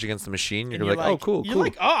playing Rage Against the Machine. You're gonna be like, oh, cool, You're cool.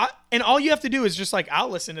 like, oh, and all you have to do is just like, I'll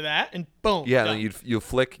listen to that, and boom. Yeah, done. and then you'll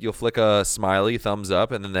flick a smiley thumbs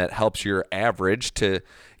up, and then that helps your average to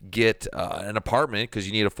get an apartment because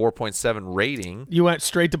you need a 4.7 rating. You went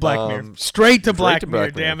straight to Black Mirror. Straight to Black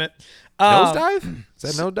Mirror. Damn it. Nosedive?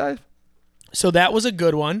 Is that Nosedive? So that was a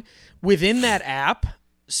good one. Within that app,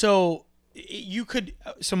 so you could.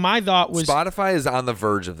 So my thought was Spotify is on the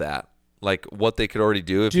verge of that. Like what they could already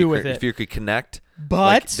do if if you could connect. But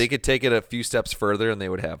like, they could take it a few steps further, and they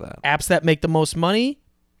would have that. Apps that make the most money,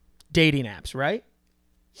 dating apps, right?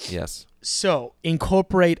 Yes. So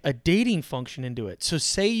incorporate a dating function into it. So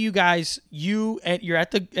say you're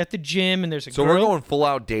at the gym and there's a So girl. we're going full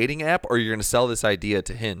out dating app, or you're going to sell this idea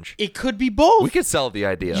to Hinge? It could be both. We could sell the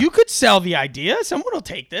idea. You could sell the idea. Someone will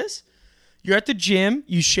take this. You're at the gym.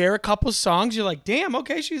 You share a couple songs. You're like, damn,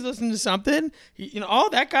 okay, she's listening to something. Oh,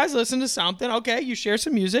 that guy's listening to something. Okay, you share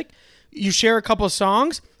some music. You share a couple of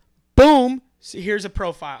songs. Boom. So here's a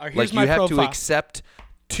profile. Or here's like my you have profile. to accept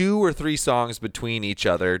 2 or 3 songs between each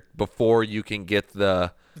other before you can get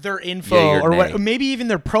the their info yay or or what, nay. or maybe even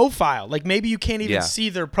their profile. Like maybe you can't even Yeah. see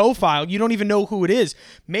their profile. You don't even know who it is.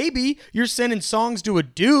 Maybe you're sending songs to a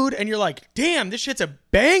dude and you're like, damn, this shit's a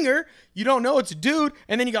banger. You don't know it's a dude.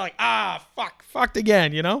 And then you go like, fucked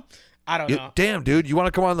again, you know? I don't know. Damn, dude, you want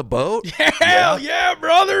to come on the boat? Hell yeah,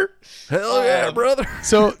 brother. Hell yeah, brother.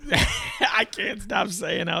 So I can't stop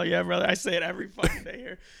saying hell yeah, brother. I say it every fucking day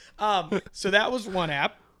here. So that was one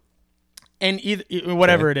app. And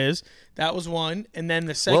whatever it is, that was one. And then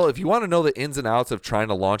the second. Well, if you want to know the ins and outs of trying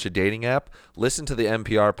to launch a dating app, listen to the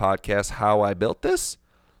NPR podcast, How I Built This,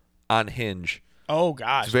 on Hinge. Oh,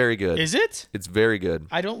 gosh. It's very good. Is it? It's very good.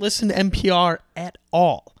 I don't listen to NPR at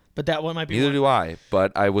all. But that one might be Neither one. do I,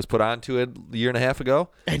 but I was put onto it a year and a half ago.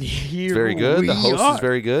 And here It's very good. The host are. is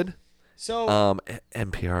very good. So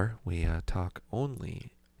NPR, we talk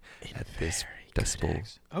only at this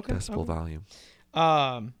decibel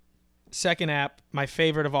volume. Second app, my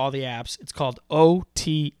favorite of all the apps, it's called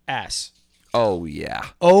OTS. Oh, yeah.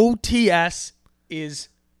 OTS is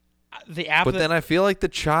the app But then I feel like the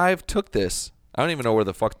Chive took this. I don't even know where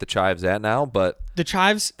the fuck the Chive's at now, but the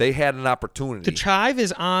Chives. they had an opportunity. The Chive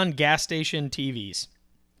is on gas station TVs.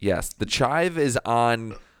 Yes, the Chive is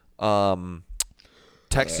on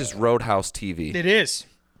Texas Roadhouse TV It is.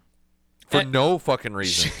 for no fucking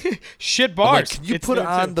reason. Shit I'm bars. like, can you It's put there,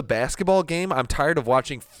 on too. the basketball game? I'm tired of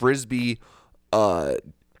watching Frisbee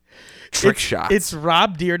trick shots. It's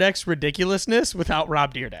Rob Dyrdek's ridiculousness without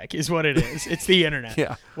Rob Dyrdek is what it is. It's the internet.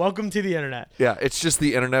 Yeah. Welcome to the internet. Yeah, it's just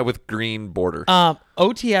the internet with green border.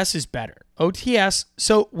 OTS is better. OTS.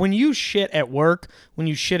 So when you shit at work, when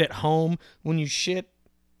you shit at home, when you shit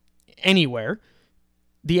anywhere,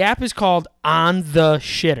 the app is called On the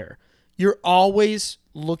Shitter. You're always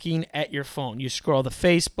looking at your phone. You scroll the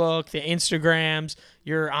Facebook, the Instagrams,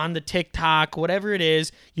 you're on the TikTok, whatever it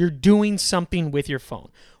is, you're doing something with your phone.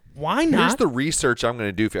 Why not? Here's the research I'm going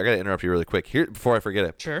to do for you. I got to interrupt you really quick here before I forget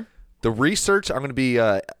it. Sure. The research I'm going to be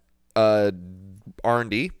R&D.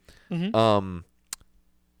 Mm-hmm.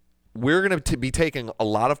 We're going to be taking a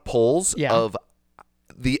lot of polls Yeah. of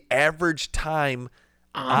the average time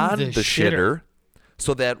on the shitter,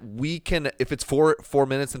 so that we can, if it's 4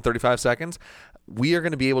 minutes and 35 seconds, we are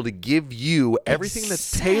going to be able to give you everything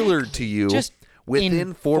that's tailored to you Just within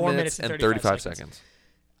in 4 minutes and 35 seconds.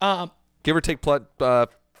 Give or take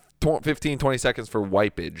 15, 20 seconds for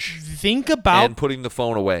wipeage Think about and putting the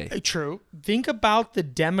phone away. True. Think about the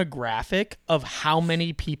demographic of how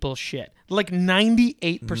many people shit. Like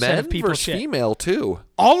 98% Men of people versus shit. female too.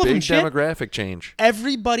 All of Big them shit. demographic change.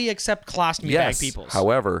 Everybody except colostomy bag Yes. people.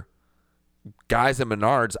 However, guys at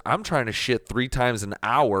Menards, I'm trying to shit 3 times an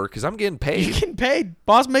hour because I'm getting You paid. getting paid.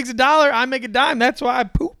 Boss makes $1, I make a dime. That's why I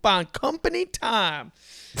poop on company time.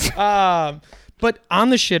 But On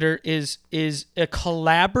the Shitter is a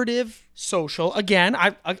collaborative social. Again,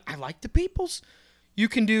 I like the peoples. You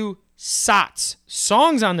can do SOTs,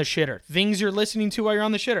 songs on the shitter, things you're listening to while you're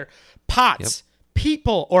on the shitter, pots,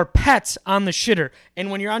 people or pets on the shitter. And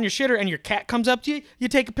when you're on your shitter and your cat comes up to you, you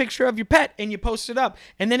take a picture of your pet and you post it up.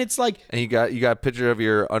 And then it's like And you got a picture of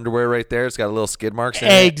your underwear right there. It's got a little skid marks in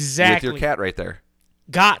it. Exactly. With your cat right there.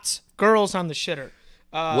 gots, girls on the shitter.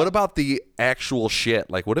 What about the actual shit?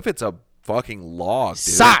 Like, what if it's a fucking log, dude?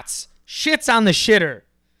 Sots, shits on the shitter.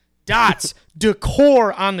 Dots,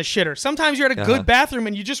 decor on the shitter. Sometimes you're at a good bathroom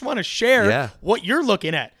and you just want to share what you're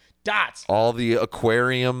looking at. Dots, All the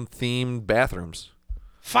aquarium-themed bathrooms.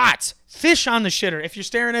 fots, fish on the shitter. If you're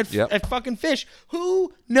staring at Yep. fucking fish,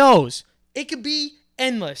 who knows? It could be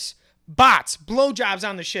endless. Bots, blowjobs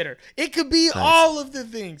on the shitter. It could be all of the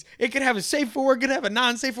things. It could have a safe for work, it could have a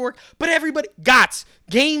non-safe for work, but everybody, gots,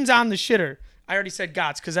 games on the shitter. I already said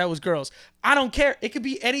gots because that was girls. I don't care. It could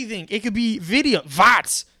be anything. It could be video,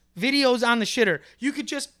 VOTs, videos on the shitter. You could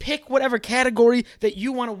just pick whatever category that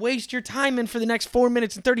you want to waste your time in for the next 4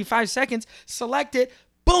 minutes and 35 seconds. Select it.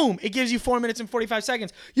 Boom. It gives you 4 minutes and 45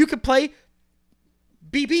 seconds. You could play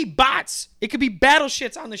BB bots. It could be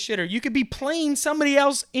battleships on the shitter. You could be playing somebody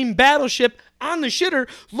else in battleship on the shitter,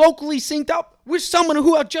 locally synced up with someone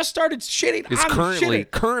who had just started shitting Is on the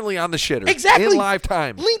shitter. currently on the shitter. Exactly. In live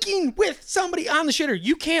time. Linking with somebody on the shitter.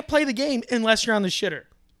 You can't play the game unless you're on the shitter.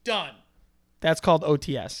 Done. That's called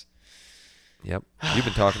OTS. Yep. You've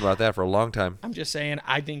been talking about that for a long time. I'm just saying,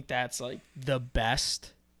 I think that's like the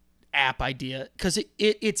best app idea because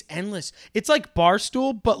it's endless. It's like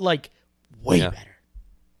Barstool, but like way better.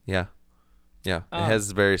 Yeah. Yeah. It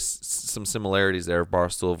has some similarities there of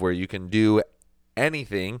Barstool of where you can do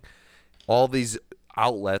anything. All these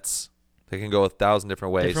outlets, they can go 1,000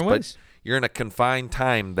 different ways. Different but ways. you're in a confined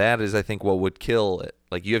time. That is, I think, what would kill it.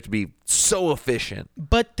 Like, you have to be so efficient.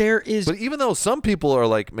 But there is. But even though some people are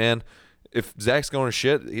like, man, if Zach's going to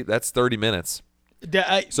shit, that's 30 minutes.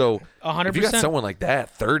 So 100%. if you got someone like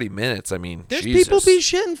that, 30 minutes. I mean, there's Jesus. people be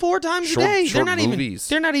shitting 4 times a day. Short They're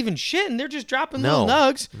movies. not even shitting. They're just dropping little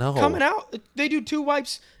nugs coming out. They do 2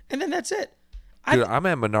 wipes and then that's it. Dude, I'm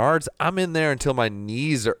at Menards. I'm in there until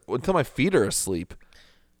my feet are asleep.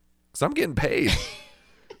 Cause I'm getting paid.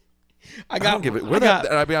 I don't give it.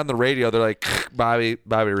 I'd be on the radio. They're like, Bobby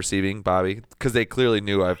receiving, Bobby, because they clearly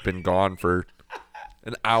knew I've been gone for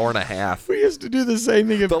an hour and a half. We used to do the same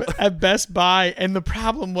thing at Best Buy, and the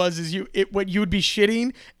problem was when you would be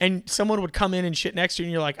shitting, and someone would come in and shit next to you,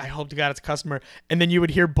 and you're like, I hope to God it's a customer, and then you would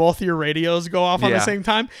hear both of your radios go off on the same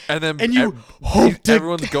time, and then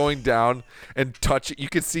everyone's going down and touch it. You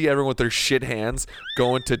could see everyone with their shit hands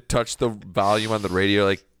going to touch the volume on the radio,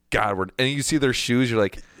 like, God, and you see their shoes, you're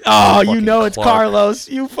like, oh, you know it's Clark. Carlos.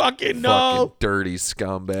 You fucking know. Fucking dirty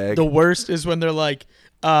scumbag. The worst is when they're like,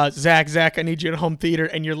 Zach, I need you at home theater,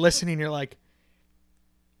 and you're listening, you're like,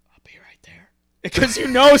 I'll be right there. Because you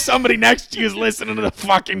know somebody next to you is listening to the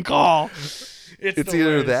fucking call. It's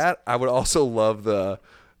either worst. that. I would also love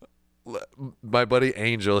my buddy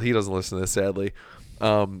Angel. He doesn't listen to this, sadly.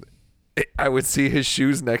 I would see his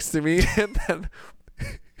shoes next to me, and then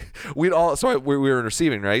we were in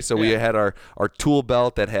receiving, right? So we had our tool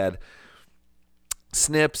belt that had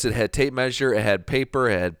snips, it had tape measure, it had paper,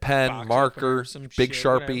 it had pen, marker, big shit,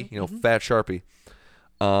 Sharpie, whatever. Fat Sharpie.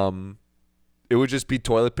 It would just be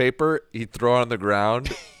toilet paper. He'd throw it on the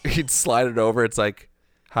ground. He'd slide it over. It's like,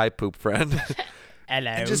 hi, poop friend.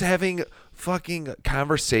 Hello. And just having fucking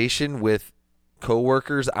conversation with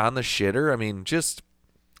coworkers on the shitter. I mean, just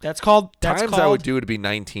That's called I would do to be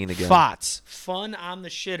 19 again. FOTS, fun on the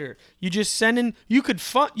shitter. You just send in. You could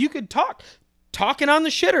talking on the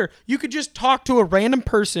shitter. You could just talk to a random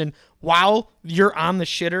person while you're on the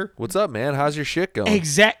shitter. What's up, man? How's your shit going?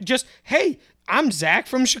 Just, hey, I'm Zach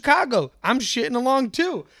from Chicago. I'm shitting along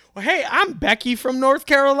too. Well, hey, I'm Becky from North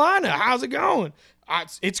Carolina. How's it going?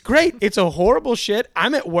 It's great. It's a horrible shit.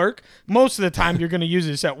 I'm at work. Most of the time you're going to use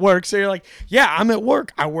this at work. So you're like, yeah, I'm at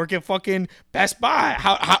work. I work at fucking Best Buy.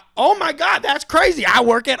 Oh my God, that's crazy. I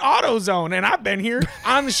work at AutoZone and I've been here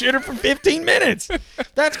on the shitter for 15 minutes.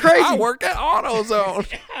 That's crazy. I work at AutoZone.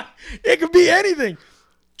 It could be anything.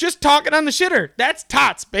 Just talking on the shitter. That's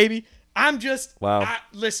tots, baby. I'm just, wow.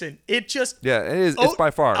 Listen, it just. Yeah, it is. It's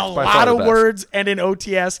by far. A lot of words and an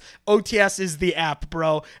OTS. OTS is the app,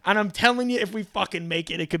 bro. And I'm telling you, if we fucking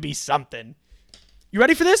make it, it could be something. You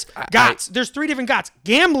ready for this? GOTS. There's 3 different GOTS.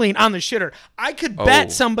 Gambling on the shitter. I could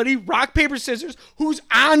bet somebody, rock, paper, scissors, who's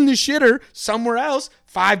on the shitter somewhere else,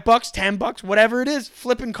 $5, $10, whatever it is,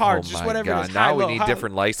 flipping cards, just whatever it is. Now we need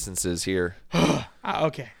different licenses here.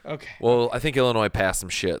 Okay. Well, I think Illinois passed some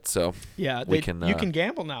shit, so yeah, you can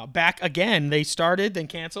gamble now. Back again. They started, then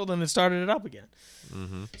canceled, and then started it up again.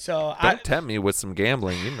 Mm-hmm. So don't tempt me with some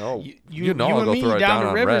gambling. You know I'll go throw it down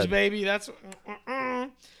on Rivers, red. baby. That's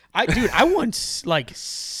I once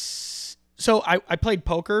so I played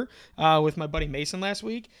poker with my buddy Mason last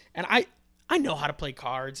week, and I know how to play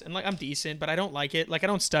cards, and like I'm decent, but I don't like it. Like I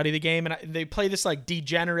don't study the game, and they play this like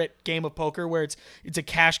degenerate game of poker where it's a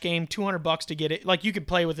cash game, $200 to get it. Like you could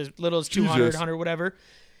play with as little as 200, 100, whatever.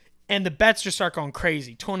 And the bets just start going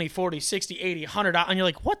crazy. 20, 40, 60, 80, $100, and you're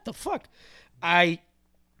like, "What the fuck?" I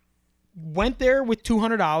went there with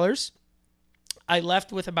 $200. I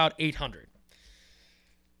left with about $800.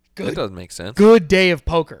 That doesn't make sense. Good day of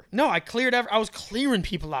poker. No, I was clearing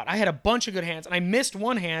people out. I had a bunch of good hands, and I missed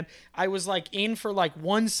one hand. I was like in for like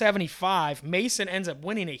 175. Mason ends up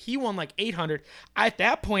winning it. He won like 800. At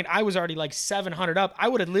that point, I was already like 700 up. I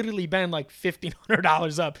would have literally been like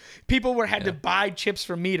 $1,500 up. People had to buy chips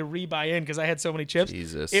from me to rebuy in because I had so many chips.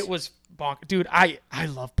 Jesus. It was bonk. Dude, I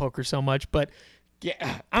love poker so much, but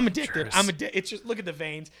yeah, I'm addicted. It's just, look at the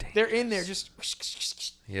veins. They're in there. Just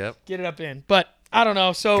get it up in. But I don't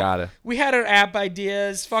know. So we had our app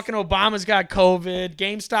ideas. Fucking Obama's got COVID.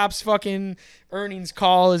 GameStop's fucking earnings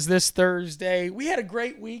call is this Thursday. We had a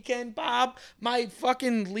great weekend, Bob. My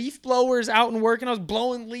fucking leaf blower's out and working. I was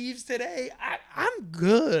blowing leaves today. I'm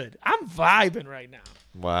good. I'm vibing right now.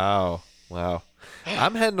 Wow.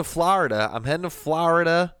 I'm heading to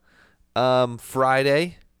Florida.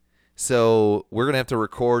 Friday. So we're going to have to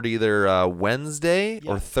record either Wednesday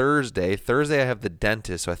or Thursday. Thursday I have the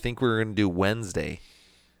dentist, so I think we're going to do Wednesday.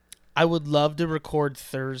 I would love to record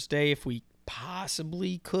Thursday if we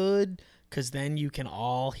possibly could, because then you can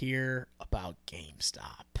all hear about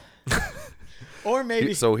GameStop. Or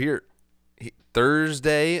maybe... So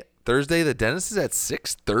Thursday, Thursday, the dentist is at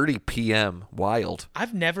 6:30 p.m. Wild.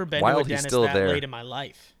 I've never been Wild, to a he's dentist still that there. late in my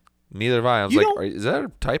life. Neither have I. I was You like, don't- is that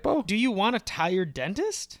a typo? Do you want a tired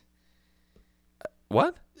dentist?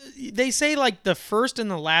 What? They say like the first and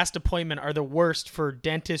the last appointment are the worst for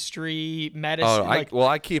dentistry, medicine. Oh,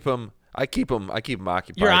 I keep him. I keep him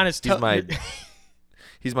occupied. You're honest.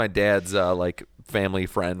 He's my dad's like family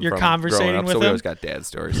friend. You're from growing conversating up, with so we him? always got dad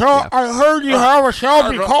stories. So Yeah. I heard you have a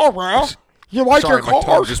Shelby car. You like Sorry, your my tongue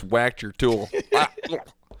car? just whacked your tool.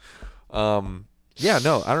 Yeah,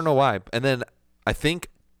 no, I don't know why. And then I think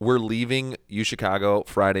we're leaving Chicago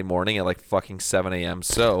Friday morning at like fucking 7 a.m.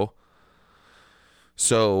 So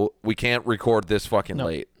we can't record this fucking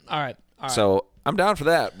late. All right. So I'm down for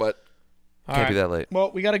that, but All can't be right. that late.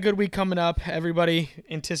 Well, we got a good week coming up. Everybody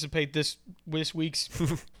anticipate this week's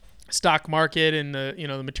stock market and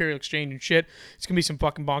the material exchange and shit. It's gonna be some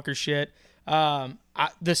fucking bonkers shit.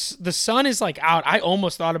 The sun is like out. I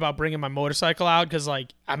almost thought about bringing my motorcycle out because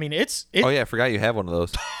it's Oh yeah, I forgot you have one of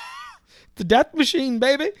those. the death machine,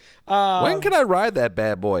 baby. When can I ride that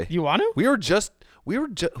bad boy? You want to? We were just who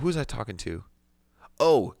was I talking to?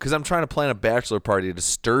 Oh, because I'm trying to plan a bachelor party to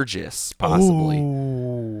Sturgis, possibly.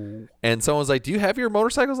 Ooh. And someone was like, "Do you have your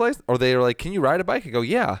motorcycle's license?" Or they were like, "Can you ride a bike?" I go,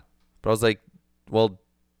 "Yeah," but I was like, "Well,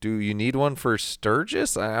 do you need one for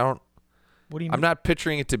Sturgis?" I don't. What do you? I'm not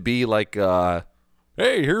picturing it to be like, "Hey,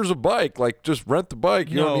 here's a bike. Like, just rent the bike.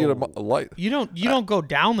 You don't need a light." You don't go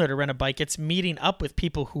down there to rent a bike. It's meeting up with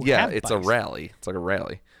people who Yeah, have it's bikes. a rally. It's like a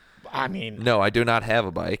rally. I mean, No, I do not have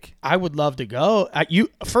a bike. I would love to go.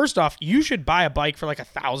 First off, you should buy a bike for like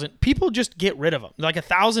 $1,000. People just get rid of them. Like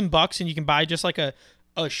 $1,000, and you can buy just like a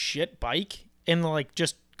shit bike and like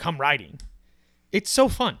just come riding. It's so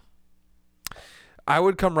fun. I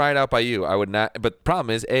would come ride out by you. I would not. But the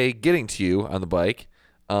problem is, getting to you on the bike,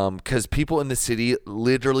 because people in the city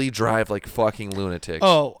literally drive like fucking lunatics.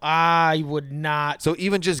 Oh, I would not. So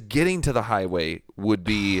even just getting to the highway would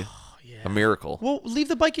be a miracle. Well, leave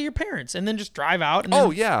the bike at your parents and then just drive out. And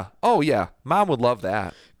then Oh yeah. Mom would love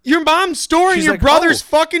that. your mom's storing She's your like, brother's "Oh."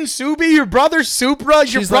 fucking Subi, your brother's Supra, your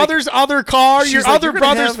She's like- brother's other car, she's your like, other "You're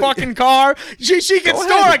gonna brother's have it." fucking car. She can Go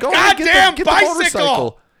store ahead, a go ahead, get goddamn the bicycle.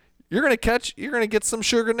 motorcycle. You're gonna get some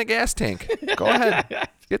sugar in the gas tank. Go ahead.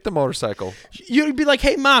 Get the motorcycle. You'd be like,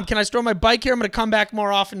 "Hey, Mom, can I store my bike here? I'm going to come back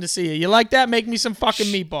more often to see you. You like that? Make me some fucking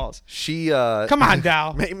meatballs." She Come on,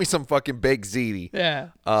 Dal. make me some fucking baked ziti. Yeah.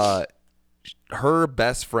 Her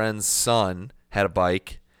best friend's son had a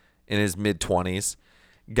bike in his mid-20s,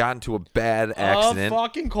 got into a bad accident. Of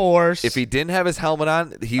fucking course. If he didn't have his helmet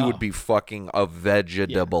on, he would be fucking a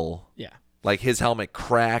vegetable. Yeah. Like his helmet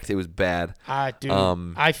cracked. It was bad. Dude,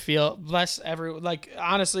 I feel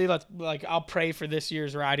honestly, I'll pray for this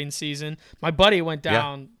year's riding season. My buddy went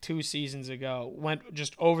down 2 seasons ago, went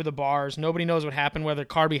just over the bars. Nobody knows what happened, whether a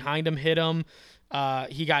car behind him hit him.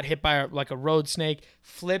 He got hit by a road snake,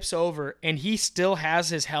 flips over, and he still has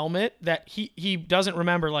his helmet that he doesn't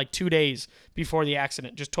remember like 2 days before the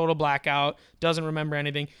accident. Just total blackout, doesn't remember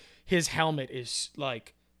anything. His helmet is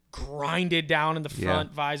like grinded down in the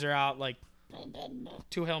front, visor out, like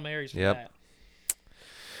 2 Hail Marys for that.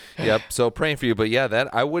 Yep. So praying for you, but yeah,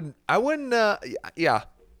 that I wouldn't. Yeah.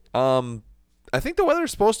 I think the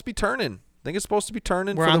weather's supposed to be turning. I think it's supposed to be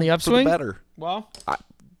turning. We're for on the upswing? For the better. Well,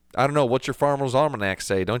 I don't know. What's your Farmer's Almanac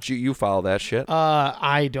say? Don't you follow that shit?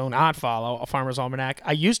 I do not follow a Farmer's Almanac.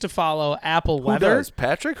 I used to follow Apple Who Weather. does?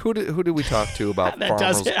 Patrick? Who did we talk to about That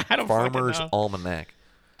does it. I don't fucking Farmer's know. Almanac?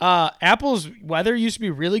 Apple's weather used to be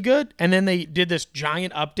really good, and then they did this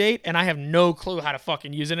giant update, and I have no clue how to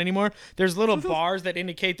fucking use it anymore. There's little bars that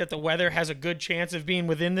indicate that the weather has a good chance of being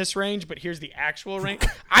within this range, but here's the actual range.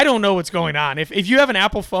 I don't know what's going on. If you have an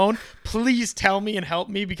Apple phone, please tell me and help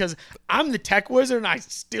me, because I'm the tech wizard, and I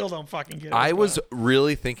still don't fucking get it. I was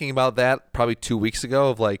really thinking about that probably 2 weeks ago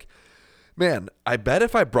of like, man, I bet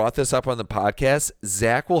if I brought this up on the podcast,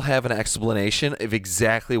 Zach will have an explanation of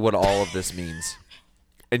exactly what all of this means.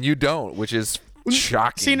 And you don't, which is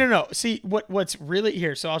shocking. See, no. See, what's really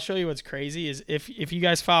here, so I'll show you what's crazy is if you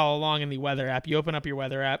guys follow along in the weather app, you open up your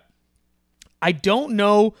weather app. I don't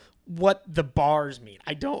know what the bars mean.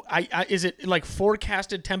 Is it like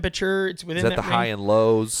forecasted temperature? It's within Is that the range? high and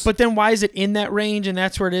lows? But then why is it in that range and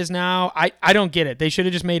that's where it is now? I don't get it. They should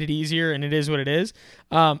have just made it easier, and it is what it is.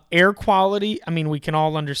 Air quality, I mean, we can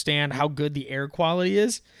all understand how good the air quality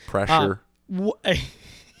is. Pressure.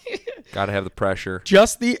 Got to have the pressure.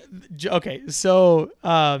 Okay, so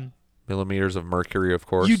Millimeters of mercury, of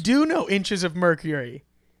course. you do know inches of mercury.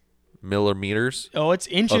 Millimeters Oh, it's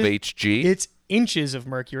inches. of Hg. It's inches of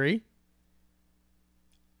mercury.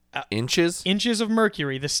 Inches? Inches of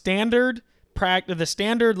mercury. The standard the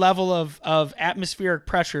standard level of atmospheric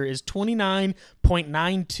pressure is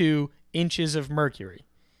 29.92 inches of mercury.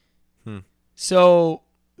 So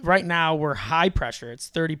right now we're high pressure. It's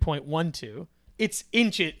 30.12. It's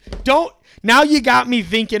inches. Now you got me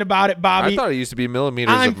thinking about it, Bobby. I thought it used to be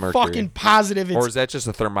millimeters I'm of mercury. fucking positive or is that just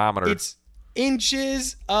a thermometer? it's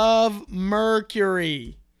inches of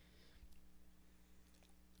mercury.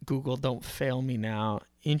 Google, don't fail me now.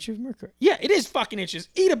 Inch of mercury. Yeah, it is fucking inches.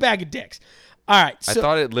 Eat a bag of dicks. All right. I So,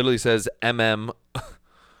 thought it literally says mm.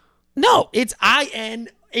 no, it's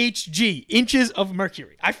INHG, inches of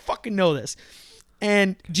mercury. I fucking know this.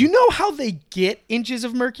 And do you know how they get inches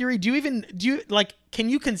of mercury? Can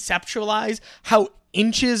you conceptualize how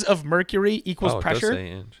inches of mercury equals It pressure? does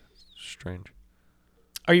say inch. Strange.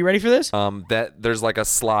 Are you ready for this? That there's like a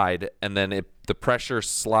slide, and then the pressure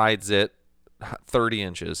slides it 30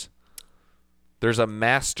 inches. There's a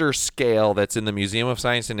master scale that's in the Museum of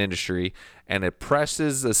Science and Industry, and it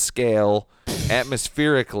presses the scale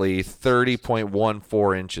atmospherically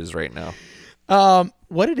 30.14 inches right now.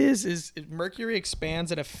 What it is mercury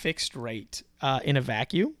expands at a fixed rate in a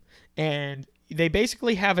vacuum, and they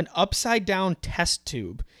basically have an upside down test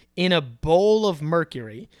tube in a bowl of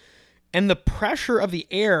mercury, and the pressure of the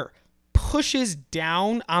air pushes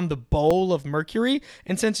down on the bowl of mercury,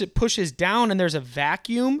 and since it pushes down and there's a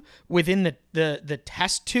vacuum within the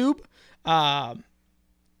test tube, the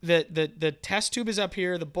test tube is up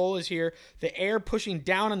here, the bowl is here, the air pushing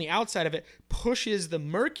down on the outside of it pushes the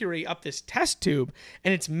mercury up this test tube,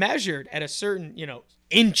 and it's measured at a certain,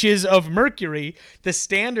 inches of mercury. The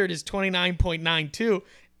standard is 29.92.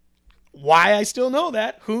 Why I still know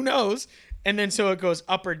that, who knows? And then so it goes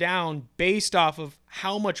up or down based off of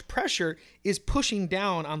how much pressure is pushing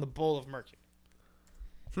down on the bowl of mercury.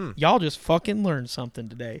 Y'all just fucking learned something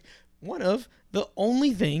today. One of the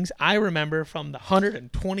only things I remember from the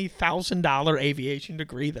 $120,000 aviation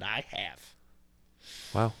degree that I have.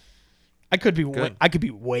 Wow. I could be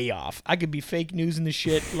way off. I could be fake news in the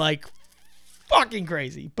shit like fucking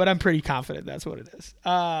crazy, but I'm pretty confident that's what it is.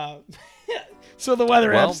 So the weather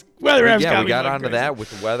apps we got onto that with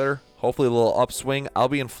the weather. Hopefully a little upswing. I'll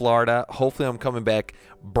be in Florida. Hopefully I'm coming back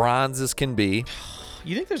bronze as can be.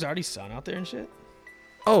 You think there's already sun out there and shit?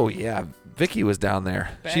 Oh, yeah. Vicky was down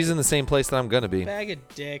there. She's in the same place that I'm going to be. Bag of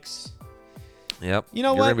dicks. Yep. You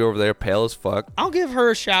know You're what? going to be over there pale as fuck. I'll give her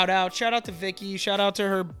a shout out. Shout out to Vicky. Shout out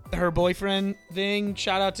to her boyfriend thing.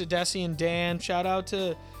 Shout out to Desi and Dan. Shout out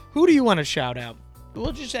to... Who do you want to shout out?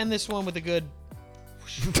 We'll just end this one with a good...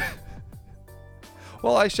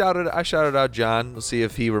 Well, I shouted out John. We'll see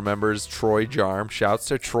if he remembers Troy Jarm. Shouts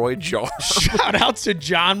to Troy Jarm. Shout outs to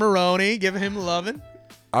John Maroney. Give him loving.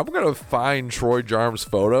 I'm going to find Troy Jarm's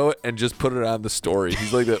photo and just put it on the story.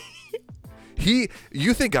 He's like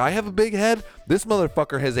you think I have a big head? This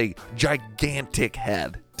motherfucker has a gigantic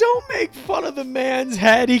head. Don't make fun of the man's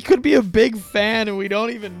head. He could be a big fan and we don't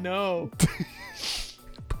even know.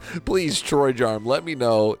 Please, Troy Jarm, let me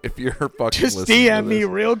know if you're fucking Just listening DM to me this.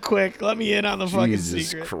 real quick. Let me in on the fucking Jesus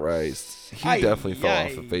secret. Christ. He definitely fell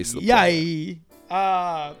off the face of the planet.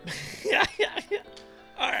 Yeah.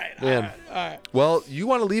 All right. Man. All right. Well, you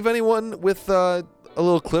want to leave anyone with a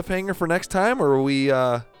little cliffhanger for next time, or are we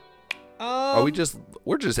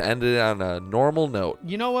we're just ending it on a normal note?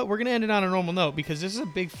 You know what? We're going to end it on a normal note because this is a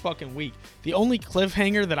big fucking week. The only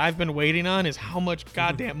cliffhanger that I've been waiting on is how much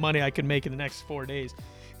goddamn money I can make in the next 4 days.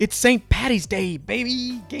 It's St. Patty's Day,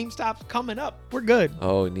 baby. GameStop's coming up. We're good.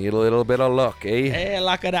 Oh, need a little bit of luck, eh? Hey,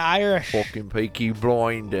 luck of the Irish. Fucking Peaky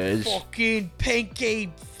Blinders. Fucking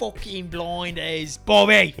pinky fucking blinders,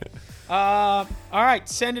 Bobby. All right,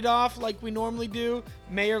 send it off like we normally do.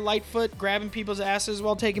 Mayor Lightfoot grabbing people's asses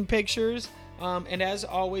while taking pictures. And as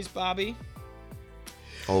always, Bobby.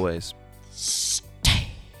 Always. Stay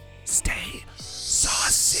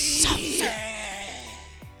saucy.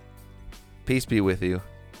 Peace be with you.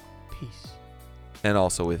 Peace. And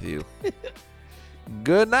also with you.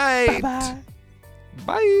 Good night. Bye-bye.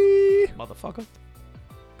 Bye. Motherfucker.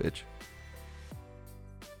 Bitch.